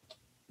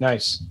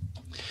 Nice.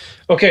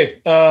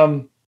 Okay.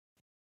 I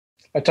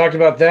talked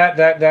about that,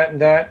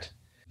 and that.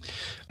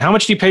 How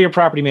much do you pay your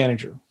property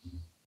manager?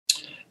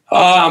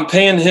 I'm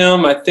paying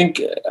him. I think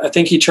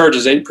he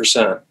charges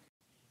 8%.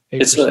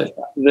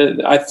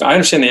 8%. I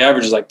understand the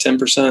average is like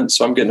 10%,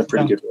 so I'm getting a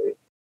pretty good rate.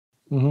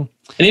 Mm-hmm.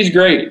 And he's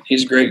great.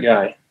 He's a great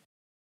guy.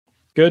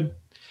 Good.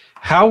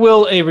 How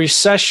will a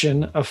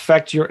recession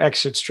affect your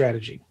exit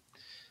strategy?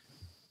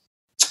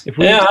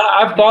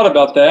 I've thought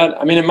about that.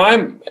 I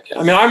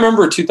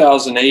remember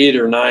 2008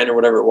 or 9 or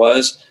whatever it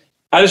was.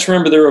 I just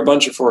remember there were a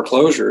bunch of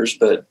foreclosures,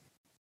 but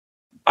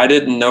I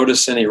didn't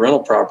notice any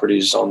rental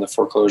properties on the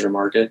foreclosure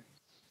market.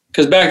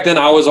 Because back then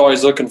I was a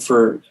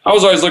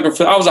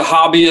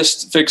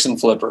hobbyist fix and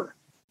flipper.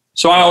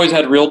 So I always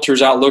had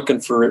realtors out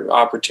looking for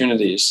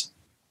opportunities.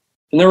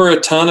 And there were a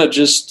ton of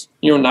just,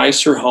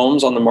 nicer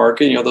homes on the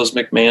market, those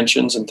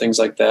McMansions and things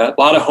like that.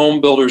 A lot of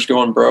home builders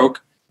going broke,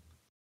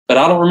 but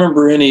I don't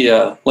remember any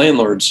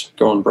landlords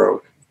going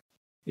broke.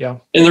 Yeah.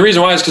 And the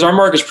reason why is because our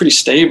market's pretty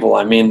stable.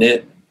 I mean,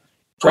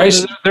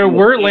 there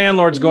were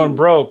landlords going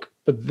broke,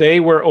 but they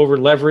were over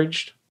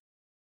leveraged.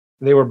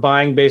 They were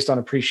buying based on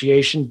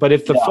appreciation. But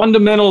if the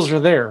fundamentals are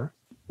there,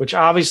 which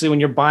obviously when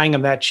you're buying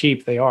them that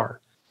cheap, they are,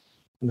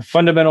 and the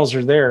fundamentals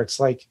are there, it's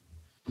like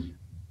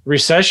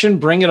recession,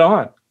 bring it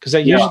on. Because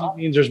that usually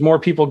means there's more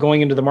people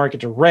going into the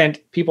market to rent.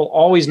 People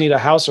always need a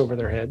house over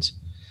their heads.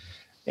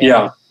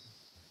 And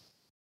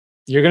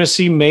you're going to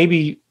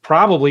see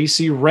probably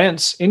see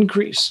rents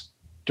increase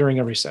during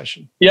a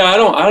recession. Yeah,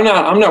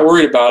 I'm not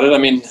worried about it. I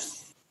mean,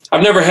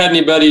 I've never had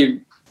anybody,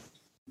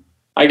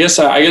 I guess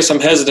I'm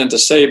hesitant to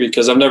say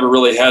because I've never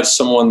really had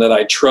someone that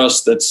I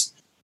trust that's,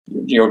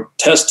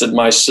 tested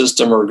my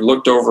system or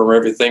looked over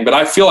everything, but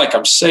I feel like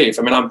I'm safe.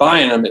 I mean, I'm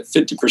buying them at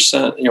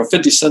 50%,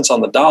 50 cents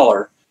on the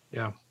dollar.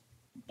 Yeah.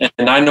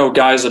 And I know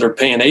guys that are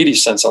paying 80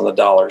 cents on the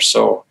dollar.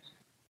 So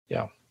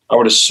I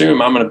would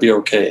assume I'm going to be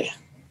okay.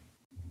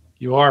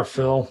 You are,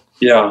 Phil.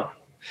 Yeah.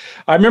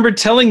 I remember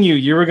telling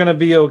you were going to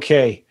be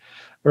okay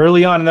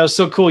early on. And that was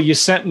so cool. You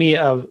sent me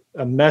a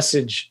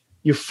message.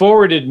 You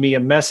forwarded me a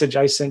message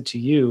I sent to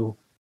you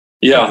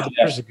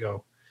years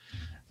ago.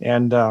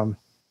 And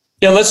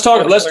let's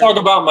talk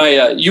about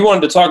my, you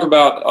wanted to talk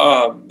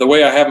about the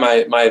way I have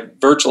my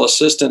virtual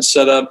assistant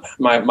set up.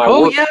 My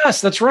work.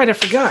 Yes, that's right. I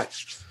forgot.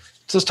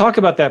 So let's talk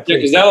about that, please.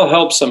 Because that'll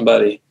help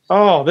somebody.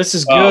 Oh, this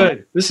is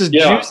good. This is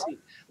juicy.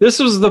 This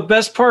was the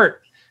best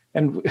part.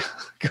 And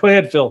go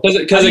ahead, Phil.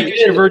 Because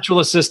your virtual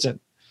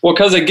assistant. Well,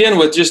 because again,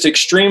 with just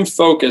extreme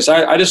focus,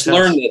 I just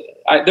learned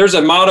that there's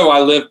a motto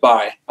I live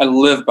by. I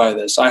live by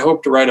this. I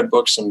hope to write a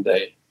book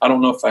someday. I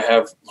don't know if I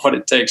have what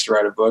it takes to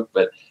write a book,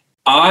 but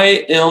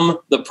I am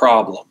the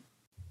problem.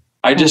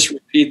 I just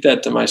repeat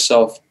that to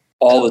myself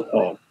all the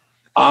time.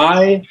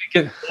 I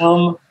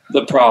am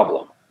the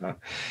problem.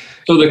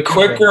 So the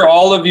quicker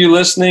all of you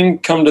listening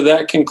come to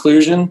that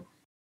conclusion,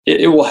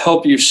 it will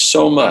help you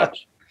so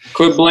much.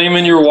 Quit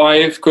blaming your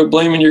wife, quit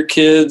blaming your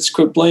kids,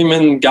 quit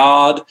blaming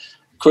God,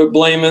 quit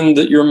blaming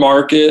your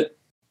market,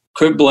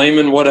 quit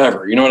blaming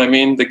whatever. You know what I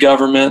mean? The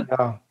government.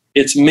 Yeah.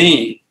 It's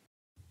me.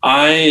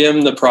 I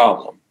am the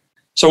problem.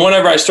 So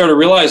whenever I started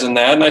realizing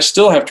that, and I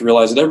still have to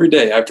realize it every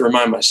day, I have to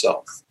remind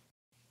myself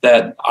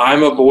that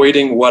I'm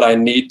avoiding what I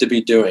need to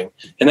be doing.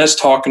 And that's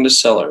talking to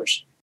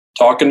sellers,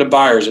 talking to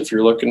buyers if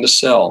you're looking to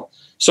sell.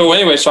 So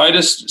anyway, so I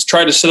just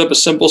tried to set up a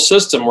simple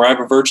system where I have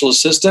a virtual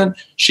assistant.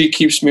 She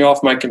keeps me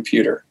off my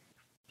computer.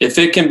 If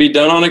it can be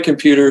done on a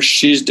computer,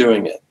 she's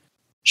doing it.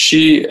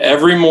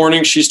 Every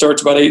morning she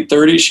starts about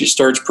 8:30. She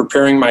starts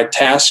preparing my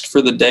task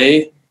for the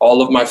day,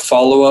 all of my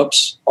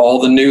follow-ups, all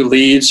the new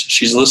leads.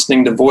 She's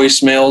listening to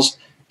voicemails.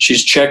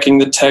 She's checking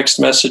the text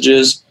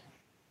messages,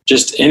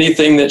 just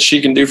anything that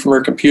she can do from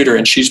her computer.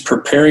 And she's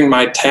preparing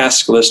my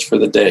task list for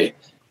the day.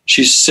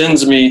 She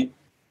sends me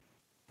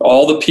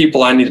all the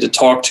people I need to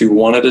talk to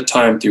one at a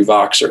time through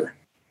Voxer.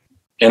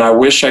 And I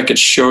wish I could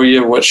show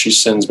you what she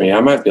sends me. I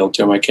might be able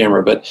to on my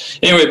camera. But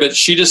anyway, but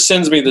she just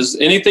sends me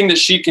anything that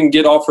she can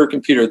get off her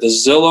computer. The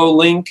Zillow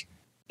link,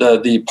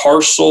 the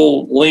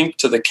parcel link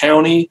to the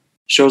county,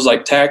 shows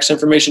like tax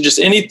information, just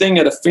anything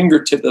at a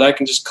fingertip that I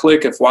can just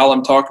click if while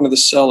I'm talking to the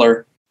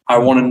seller, I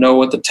want to know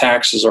what the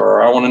taxes are,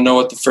 or I want to know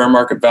what the fair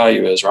market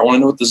value is, or I want to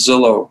know what the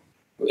Zillow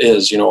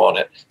is, on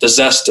it, the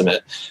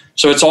Zestimate.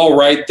 So it's all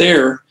right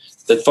there.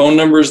 The phone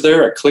number is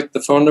there. I click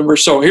the phone number.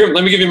 So here,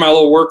 let me give you my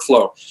little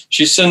workflow.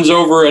 She sends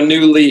over a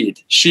new lead.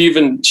 She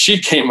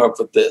came up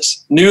with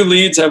this. New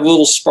leads have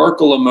little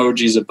sparkle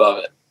emojis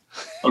above it.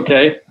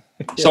 Okay.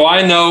 So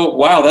I know,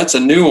 wow, that's a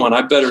new one.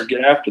 I better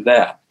get after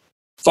that.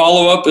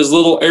 Follow up is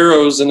little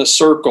arrows in a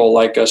circle,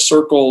 like a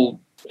circle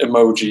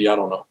emoji. I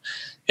don't know.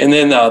 And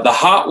then the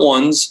hot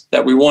ones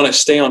that we want to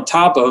stay on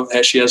top of,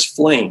 she has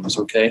flames.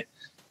 Okay.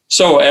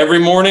 So every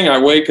morning I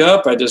wake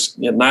up, at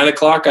 9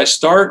 o'clock, I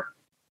start.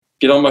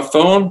 Get on my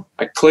phone,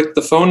 I click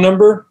the phone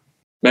number,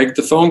 make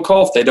the phone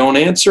call. If they don't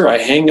answer, I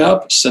hang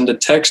up, send a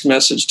text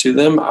message to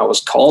them. I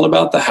was calling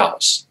about the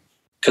house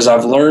because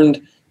I've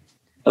learned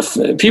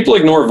people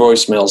ignore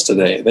voicemails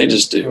today. They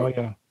just do. Oh,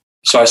 yeah.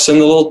 So I send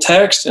a little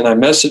text and I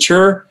message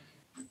her.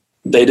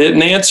 They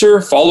didn't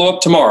answer, follow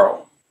up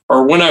tomorrow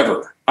or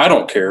whenever. I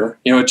don't care.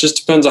 It just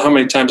depends on how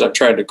many times I've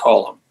tried to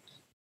call them.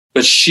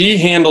 But she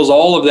handles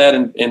all of that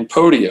in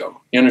Podio.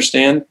 You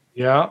understand?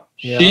 Yeah.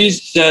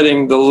 She's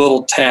setting the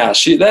little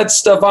task. That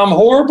stuff I'm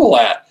horrible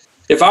at.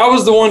 If I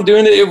was the one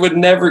doing it, it would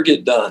never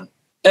get done,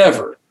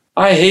 ever.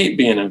 I hate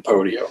being in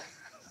Podio.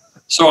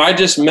 So I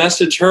just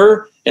message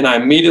her, and I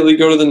immediately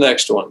go to the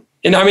next one.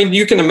 And, I mean,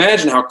 you can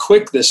imagine how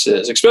quick this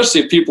is,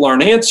 especially if people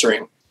aren't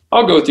answering.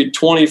 I'll go through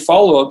 20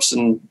 follow-ups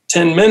in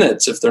 10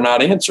 minutes if they're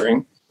not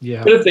answering.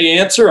 Yeah. But if they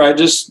answer, I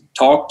just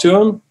talk to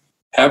them,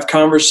 have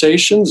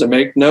conversations, I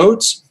make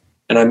notes,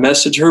 and I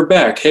message her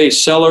back. Hey,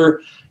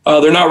 seller,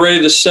 they're not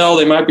ready to sell.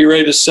 They might be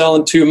ready to sell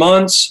in 2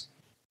 months.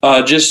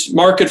 Just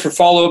mark it for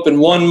follow-up in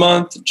 1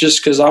 month,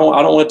 just because I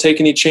don't want to take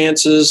any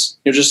chances,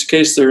 just in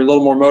case they're a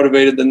little more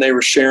motivated than they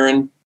were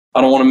sharing.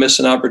 I don't want to miss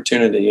an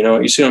opportunity.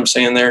 You see what I'm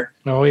saying there?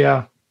 Oh,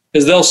 yeah.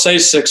 Because they'll say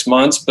 6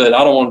 months, but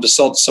I don't want them to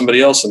sell to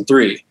somebody else in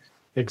 3.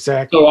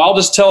 Exactly. So I'll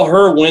just tell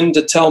her when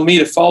to tell me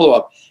to follow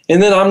up.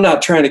 And then I'm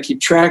not trying to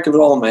keep track of it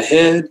all in my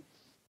head.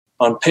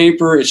 on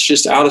paper. It's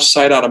just out of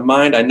sight, out of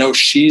mind. I know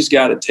she's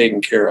got it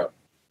taken care of.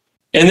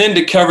 And then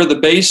to cover the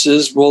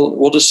bases,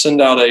 we'll just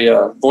send out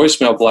a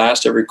voicemail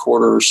blast every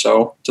quarter or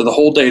so to the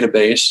whole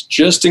database,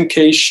 just in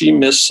case she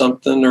missed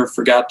something or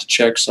forgot to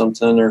check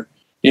something, or,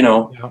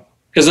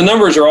 because the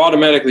numbers are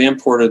automatically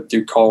imported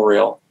through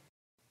CallRail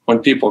when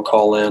people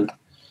call in.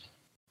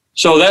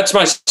 So that's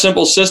my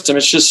simple system.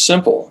 It's just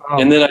simple.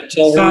 And then I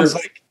tell her.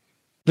 Like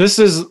this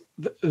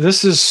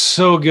is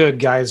so good,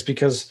 guys,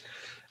 because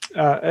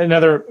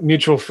another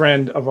mutual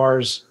friend of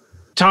ours,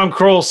 Tom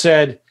Kroll,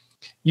 said,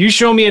 "You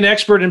show me an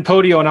expert in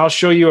Podio and I'll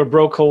show you a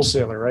broke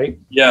wholesaler," right?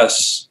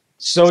 Yes.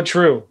 So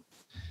true.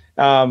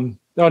 Now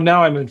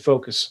I'm in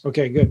focus.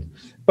 Okay, good.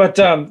 But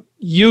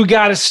you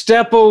got to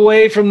step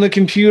away from the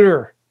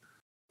computer,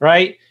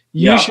 right?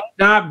 You should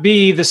not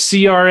be the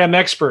CRM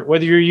expert,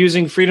 whether you're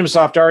using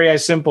FreedomSoft, REI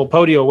Simple,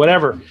 Podio,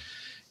 whatever.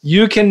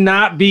 You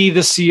cannot be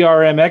the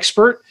CRM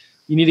expert.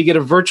 You need to get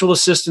a virtual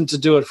assistant to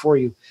do it for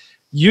you.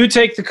 You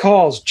take the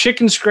calls,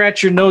 chicken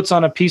scratch your notes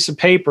on a piece of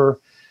paper,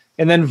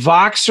 and then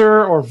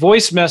Voxer or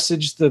voice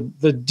message the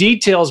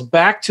details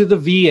back to the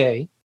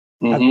VA.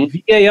 The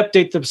VA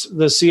update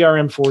the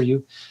CRM for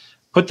you,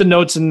 put the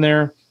notes in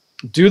there,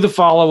 do the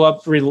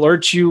follow-up,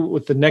 alert you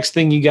with the next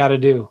thing you got to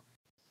do.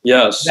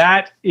 Yes.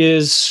 That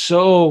is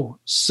so,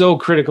 so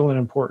critical and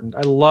important.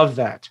 I love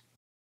that.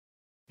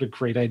 What a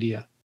great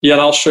idea. Yeah,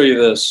 and I'll show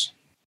you this.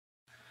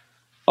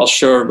 I'll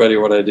show everybody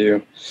what I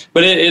do.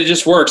 But it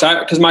just works.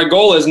 Because my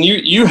goal is, and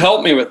you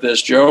helped me with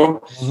this,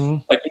 Joe.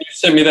 Like when you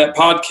sent me that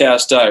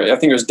podcast, I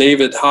think it was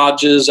David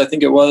Hodges, I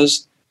think it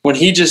was, when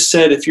he just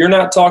said, if you're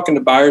not talking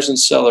to buyers and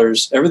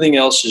sellers, everything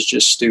else is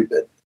just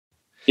stupid.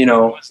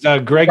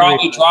 Greg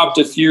probably dropped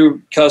a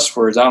few cuss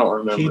words. I don't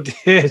remember. He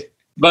did.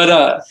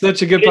 But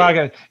such a good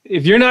podcast.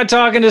 If you're not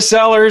talking to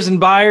sellers and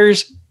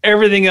buyers,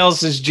 everything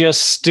else is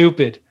just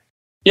stupid.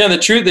 Yeah, the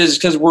truth is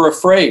because we're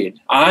afraid.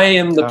 I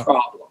am the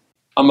problem.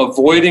 I'm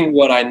avoiding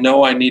what I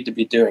know I need to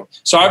be doing.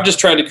 So I've just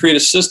tried to create a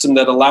system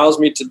that allows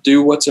me to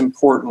do what's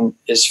important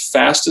as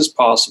fast as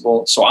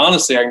possible. So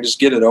honestly, I can just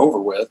get it over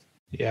with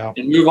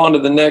and move on to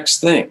the next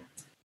thing,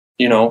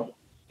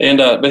 And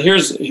but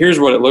here's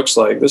what it looks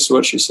like. This is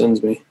what she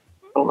sends me.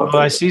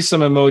 I see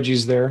some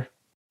emojis there.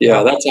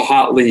 Yeah, that's a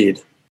hot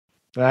lead.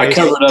 I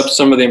covered up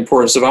some of the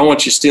important stuff. I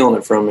want you stealing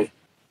it from me.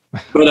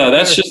 But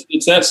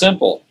it's that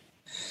simple.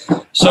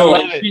 So,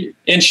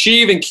 and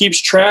she even keeps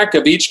track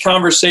of each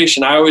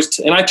conversation.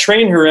 I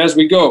train her as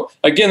we go.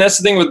 Again, that's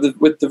the thing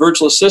with the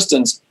virtual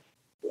assistants.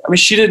 I mean,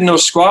 she didn't know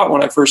squat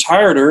when I first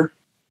hired her,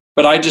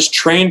 but I just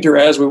trained her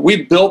as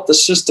we built the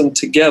system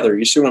together.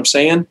 You see what I'm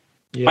saying?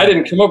 Yeah. I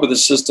didn't come up with the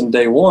system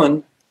day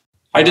one.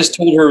 I just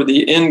told her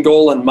the end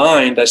goal in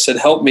mind. I said,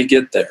 help me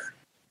get there.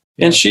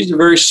 Yeah. And she's a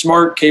very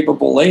smart,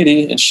 capable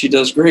lady, and she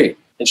does great.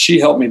 And she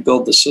helped me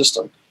build the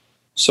system.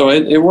 So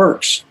it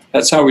works.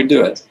 That's how we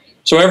do it.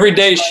 So every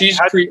day,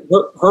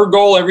 her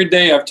goal every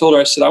day, I've told her,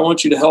 I said, I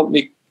want you to help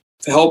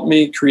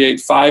me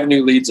create 5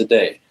 new leads a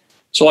day.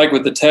 So like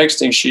with the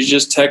texting, she's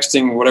just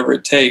texting whatever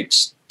it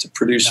takes to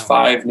produce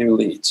 5 new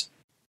leads.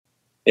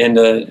 And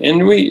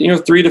we,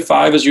 3 to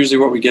 5 is usually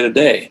what we get a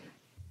day.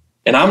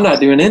 And I'm not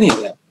doing any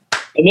of that.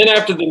 And then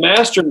after the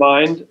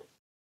mastermind,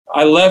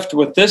 I left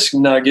with this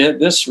nugget.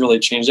 This really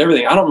changed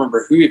everything. I don't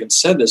remember who even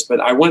said this, but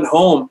I went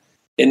home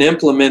and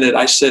implemented.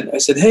 I said,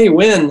 hey,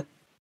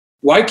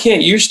 why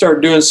can't you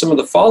start doing some of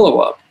the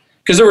follow-up?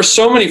 Because there were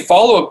so many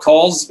follow-up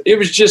calls. It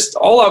was just,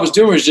 all I was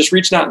doing was just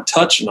reaching out and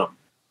touching them.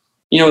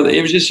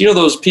 It was just,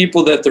 those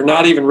people that they're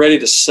not even ready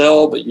to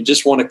sell, but you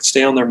just want to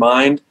stay on their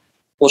mind.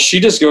 Well, she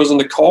just goes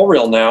into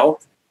CallRail now,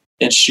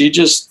 and she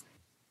just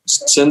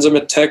sends them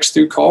a text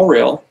through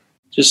CallRail,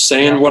 just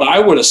saying what I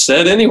would have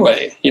said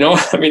anyway.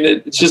 I mean,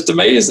 it's just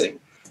amazing.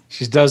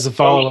 She does the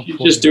follow-up. She's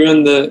just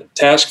doing the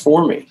task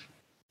for me.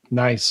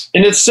 Nice.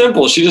 And it's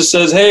simple. She just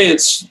says, hey,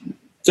 it's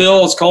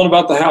Phil, it's calling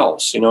about the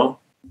house,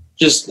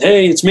 Just,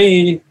 hey, it's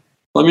me.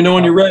 Let me know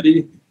when you're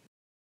ready.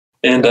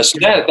 And so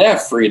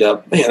that freed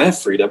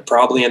up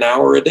probably an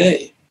hour a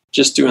day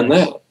just doing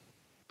that.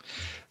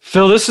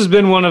 Phil, this has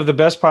been one of the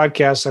best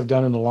podcasts I've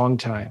done in a long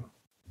time.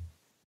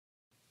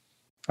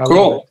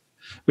 Cool.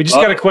 We just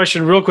got a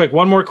question real quick.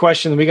 One more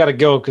question, then we got to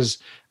go because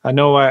I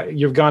know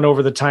you've gone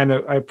over the time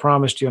that I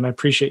promised you, and I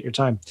appreciate your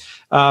time.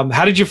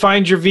 How did you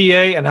find your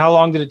VA, and how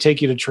long did it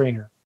take you to train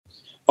her?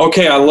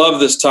 Okay, I love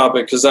this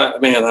topic because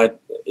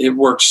it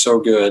worked so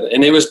good.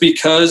 And it was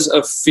because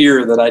of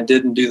fear that I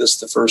didn't do this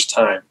the first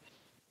time.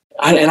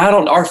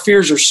 Our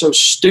fears are so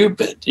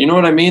stupid. You know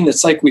what I mean?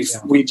 It's like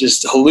we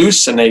just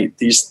hallucinate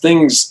these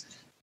things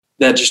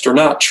that just are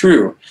not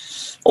true.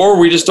 Or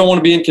we just don't want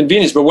to be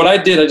inconvenienced. But what I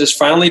did, I just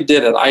finally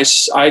did it.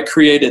 I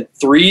created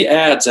 3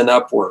 ads in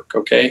Upwork,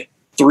 okay?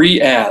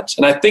 3 ads.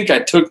 And I think I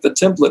took the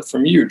template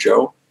from you,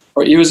 Joe.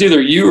 Or it was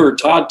either you or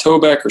Todd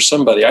Toback or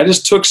somebody. I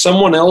just took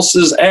someone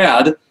else's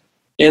ad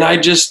and I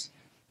just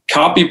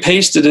copy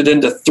pasted it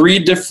into 3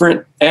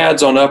 different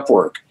ads on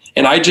Upwork.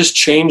 And I just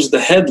changed the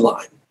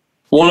headline.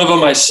 One of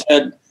them I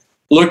said,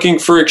 looking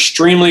for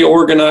extremely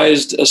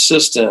organized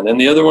assistant.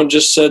 And the other one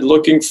just said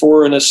looking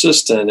for an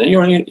assistant. And,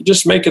 you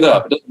just make it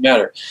up. It doesn't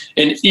matter.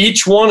 And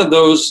each one of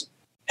those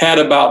had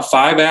about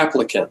 5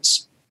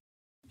 applicants.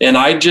 And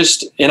I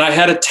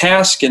had a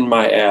task in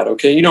my ad.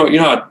 Okay.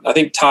 I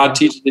think Todd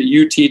teaches it,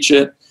 you teach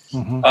it.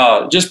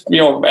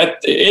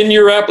 Mm-hmm. In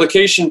your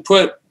application,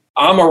 put,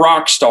 I'm a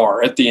rock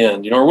star at the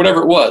end, or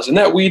whatever it was. And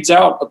that weeds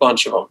out a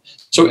bunch of them.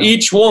 So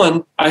each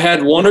one, I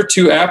had 1 or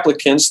 2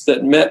 applicants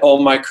that met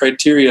all my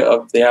criteria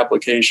of the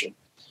application.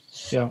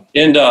 Yeah.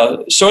 And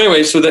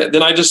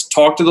then I just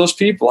talked to those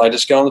people. I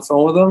just got on the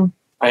phone with them.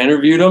 I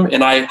interviewed them,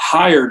 and I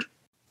hired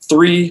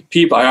 3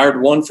 people. I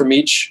hired 1 from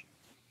each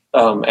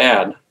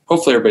ad.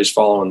 Hopefully everybody's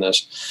following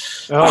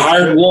this. I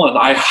hired 1.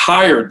 I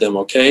hired them,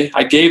 okay?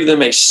 I gave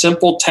them a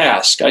simple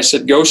task. I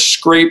said, go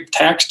scrape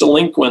tax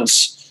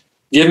delinquents.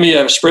 Give me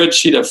a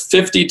spreadsheet of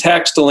 50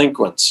 tax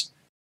delinquents.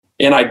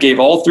 And I gave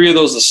all 3 of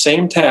those the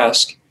same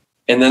task,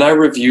 and then I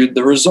reviewed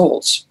the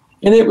results.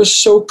 And it was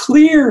so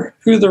clear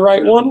who the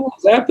right one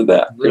was after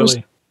that. Really? It was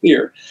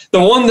clear.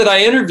 The one that I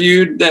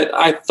interviewed that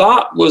I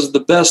thought was the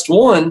best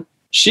one,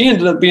 she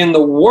ended up being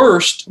the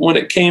worst when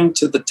it came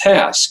to the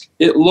task.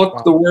 It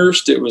looked the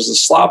worst. It was the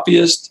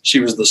sloppiest.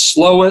 She was the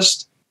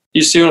slowest.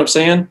 You see what I'm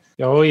saying?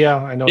 Oh, yeah,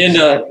 I know.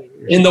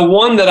 And the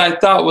one that I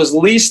thought was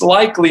least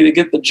likely to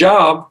get the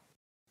job,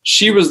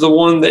 she was the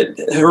one that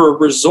her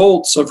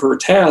results of her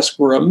task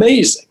were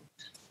amazing.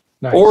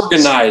 Nice.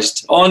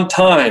 Organized, on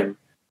time.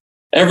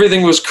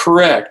 Everything was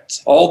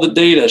correct. All the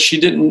data.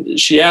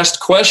 She asked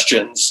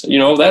questions.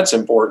 That's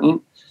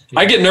important. Yeah.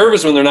 I get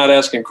nervous when they're not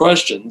asking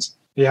questions.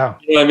 Yeah.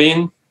 You know what I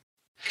mean?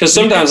 Because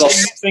sometimes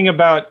thing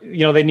about,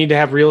 they need to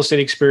have real estate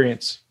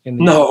experience.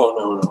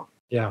 No.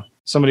 Yeah.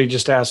 Somebody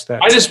just asked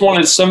that. I just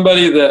wanted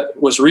somebody that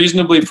was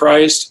reasonably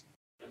priced.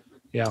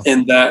 Yeah.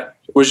 And that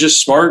was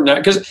just smart.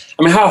 Because,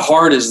 how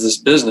hard is this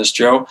business,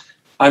 Joe?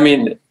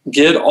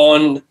 Get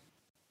on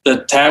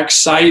the tax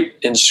site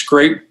and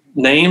scrape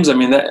names.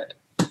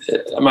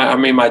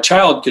 My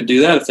child could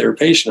do that if they were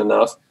patient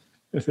enough.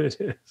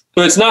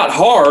 But it's not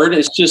hard.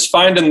 It's just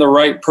finding the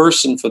right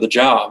person for the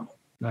job.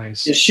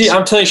 Nice.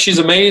 I'm telling you, she's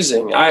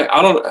amazing.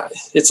 I don't.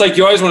 It's like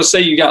you always want to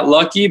say you got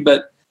lucky,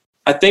 but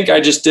I think I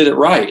just did it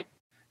right.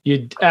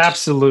 You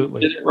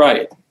absolutely did it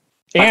right.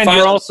 And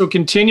you're also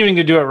continuing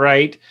to do it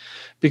right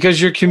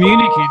because you're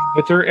communicating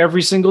with her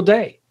every single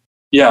day.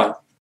 Yeah.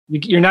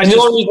 You're not.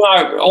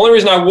 The only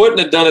reason I wouldn't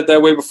have done it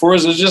that way before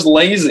is I was just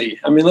lazy.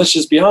 Let's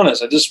just be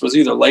honest. I just was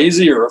either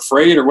lazy or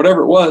afraid or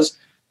whatever it was,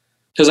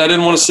 because I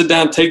didn't want to sit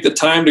down and take the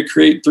time to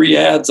create 3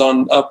 ads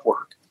on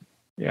Upwork.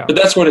 Yeah. But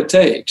that's what it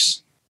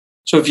takes.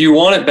 So if you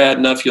want it bad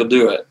enough, you'll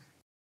do it.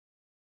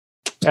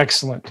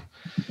 Excellent.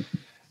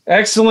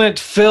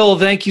 Phil,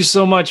 thank you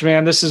so much,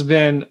 man. This has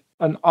been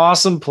an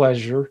awesome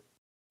pleasure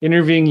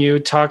interviewing you,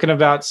 talking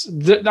about,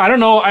 I don't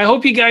know, I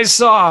hope you guys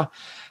saw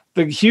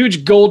the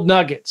huge gold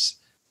nuggets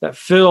that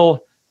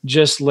Phil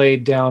just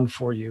laid down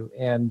for you.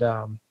 And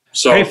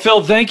hey,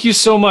 Phil, thank you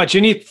so much.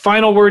 Any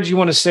final words you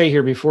want to say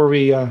here before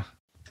we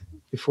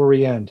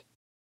end?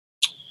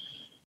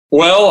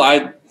 Well,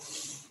 I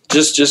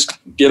just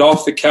get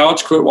off the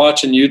couch, quit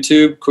watching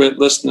YouTube, quit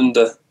listening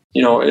to,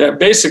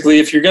 basically,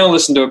 if you're going to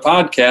listen to a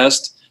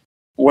podcast,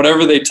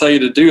 whatever they tell you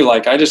to do,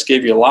 like I just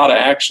gave you a lot of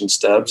action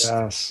steps.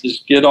 Yes.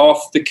 Just get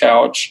off the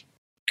couch,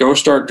 go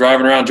start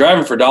driving around.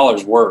 Driving for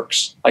dollars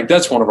works. Like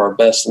that's one of our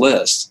best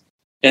lists.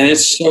 And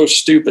it's so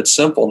stupid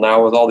simple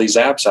now with all these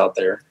apps out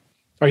there.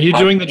 Are you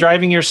doing the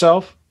driving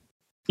yourself?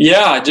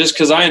 Yeah, just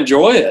because I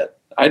enjoy it.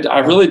 I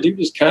really do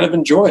just kind of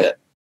enjoy it.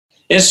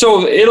 And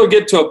so it'll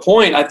get to a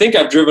point, I think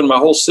I've driven my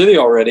whole city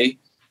already.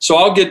 So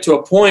I'll get to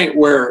a point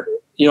where,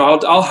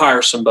 I'll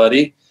hire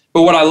somebody.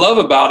 But what I love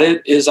about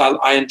it is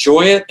I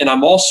enjoy it, and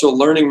I'm also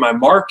learning my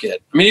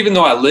market. Even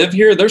though I live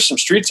here, there's some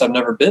streets I've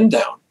never been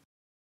down.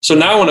 So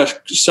now when a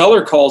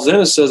seller calls in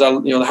and says,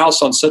 the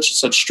house on such and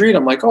such street,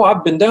 I'm like, oh,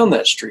 I've been down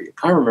that street.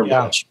 I remember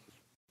that street.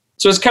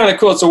 So it's kind of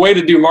cool. It's a way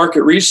to do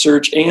market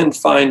research and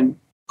find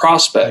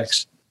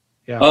prospects.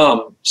 Yeah.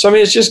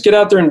 It's just get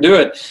out there and do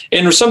it.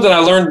 And there's something I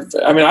learned.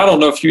 I don't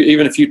know if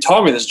you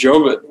taught me this,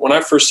 Joe, but when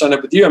I first signed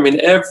up with you,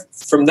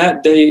 from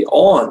that day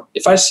on,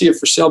 if I see a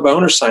for sale by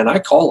owner sign, I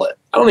call it.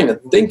 I don't even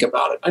think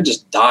about it. I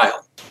just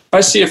dial. If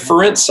I see a for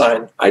rent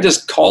sign, I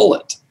just call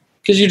it,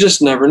 because you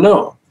just never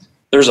know.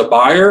 There's a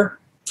buyer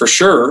for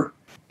sure,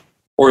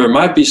 or there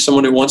might be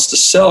someone who wants to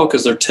sell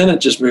because their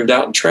tenant just moved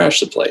out and trashed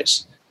the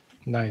place.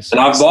 Nice. And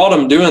I've bought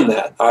them doing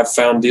that. I've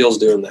found deals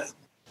doing that.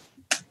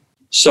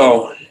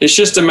 So it's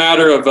just a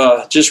matter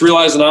of just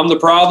realizing I'm the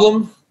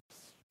problem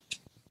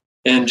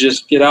and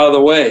just get out of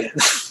the way,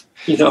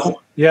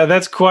 Yeah,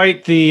 that's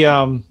quite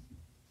the,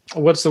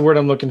 what's the word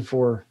I'm looking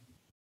for?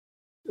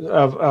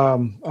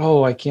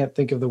 I can't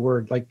think of the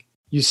word. Like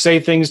you say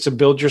things to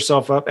build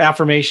yourself up.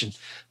 Affirmation.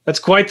 That's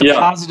quite the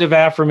positive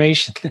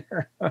affirmation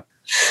there.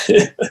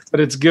 But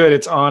it's good.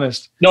 It's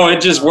honest. No,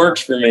 it just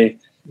works for me.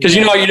 Because,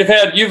 you've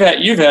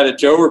had it,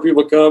 Joe, where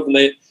people come up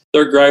and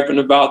they're griping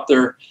about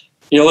their,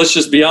 let's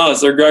just be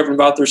honest, they're griping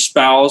about their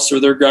spouse or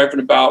they're griping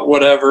about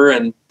whatever.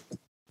 And,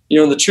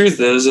 the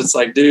truth is, it's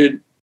like,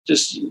 dude,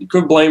 just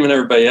quit blaming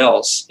everybody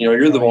else.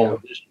 You're the one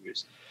with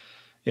issues.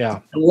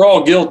 Yeah. And we're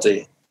all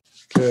guilty.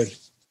 Good.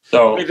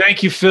 So hey,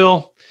 thank you,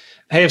 Phil.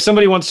 Hey, if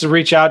somebody wants to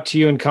reach out to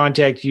you and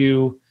contact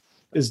you,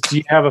 do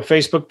you have a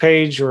Facebook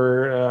page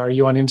or are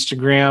you on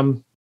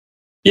Instagram?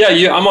 Yeah,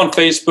 I'm on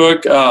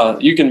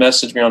Facebook. You can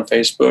message me on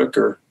Facebook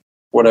or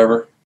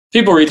whatever.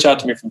 People reach out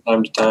to me from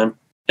time to time.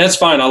 That's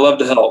fine. I love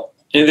to help.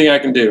 Anything I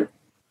can do.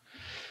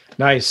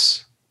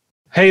 Nice.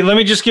 Hey, let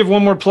me just give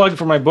one more plug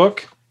for my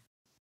book,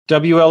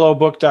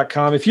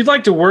 WLObook.com. If you'd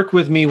like to work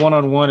with me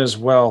one-on-one as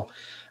well,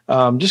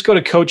 just go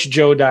to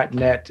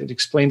CoachJoe.net. It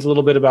explains a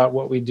little bit about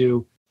what we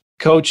do.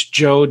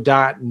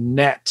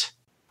 CoachJoe.net.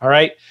 All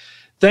right.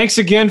 Thanks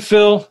again,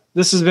 Phil.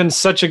 This has been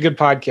such a good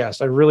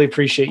podcast. I really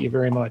appreciate you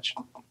very much.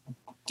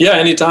 Yeah,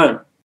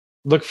 anytime.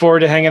 Look forward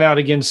to hanging out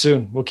again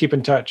soon. We'll keep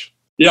in touch.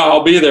 Yeah,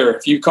 I'll be there.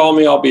 If you call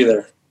me, I'll be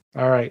there.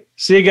 All right.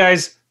 See you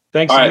guys.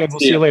 Thanks again. We'll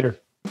see you later.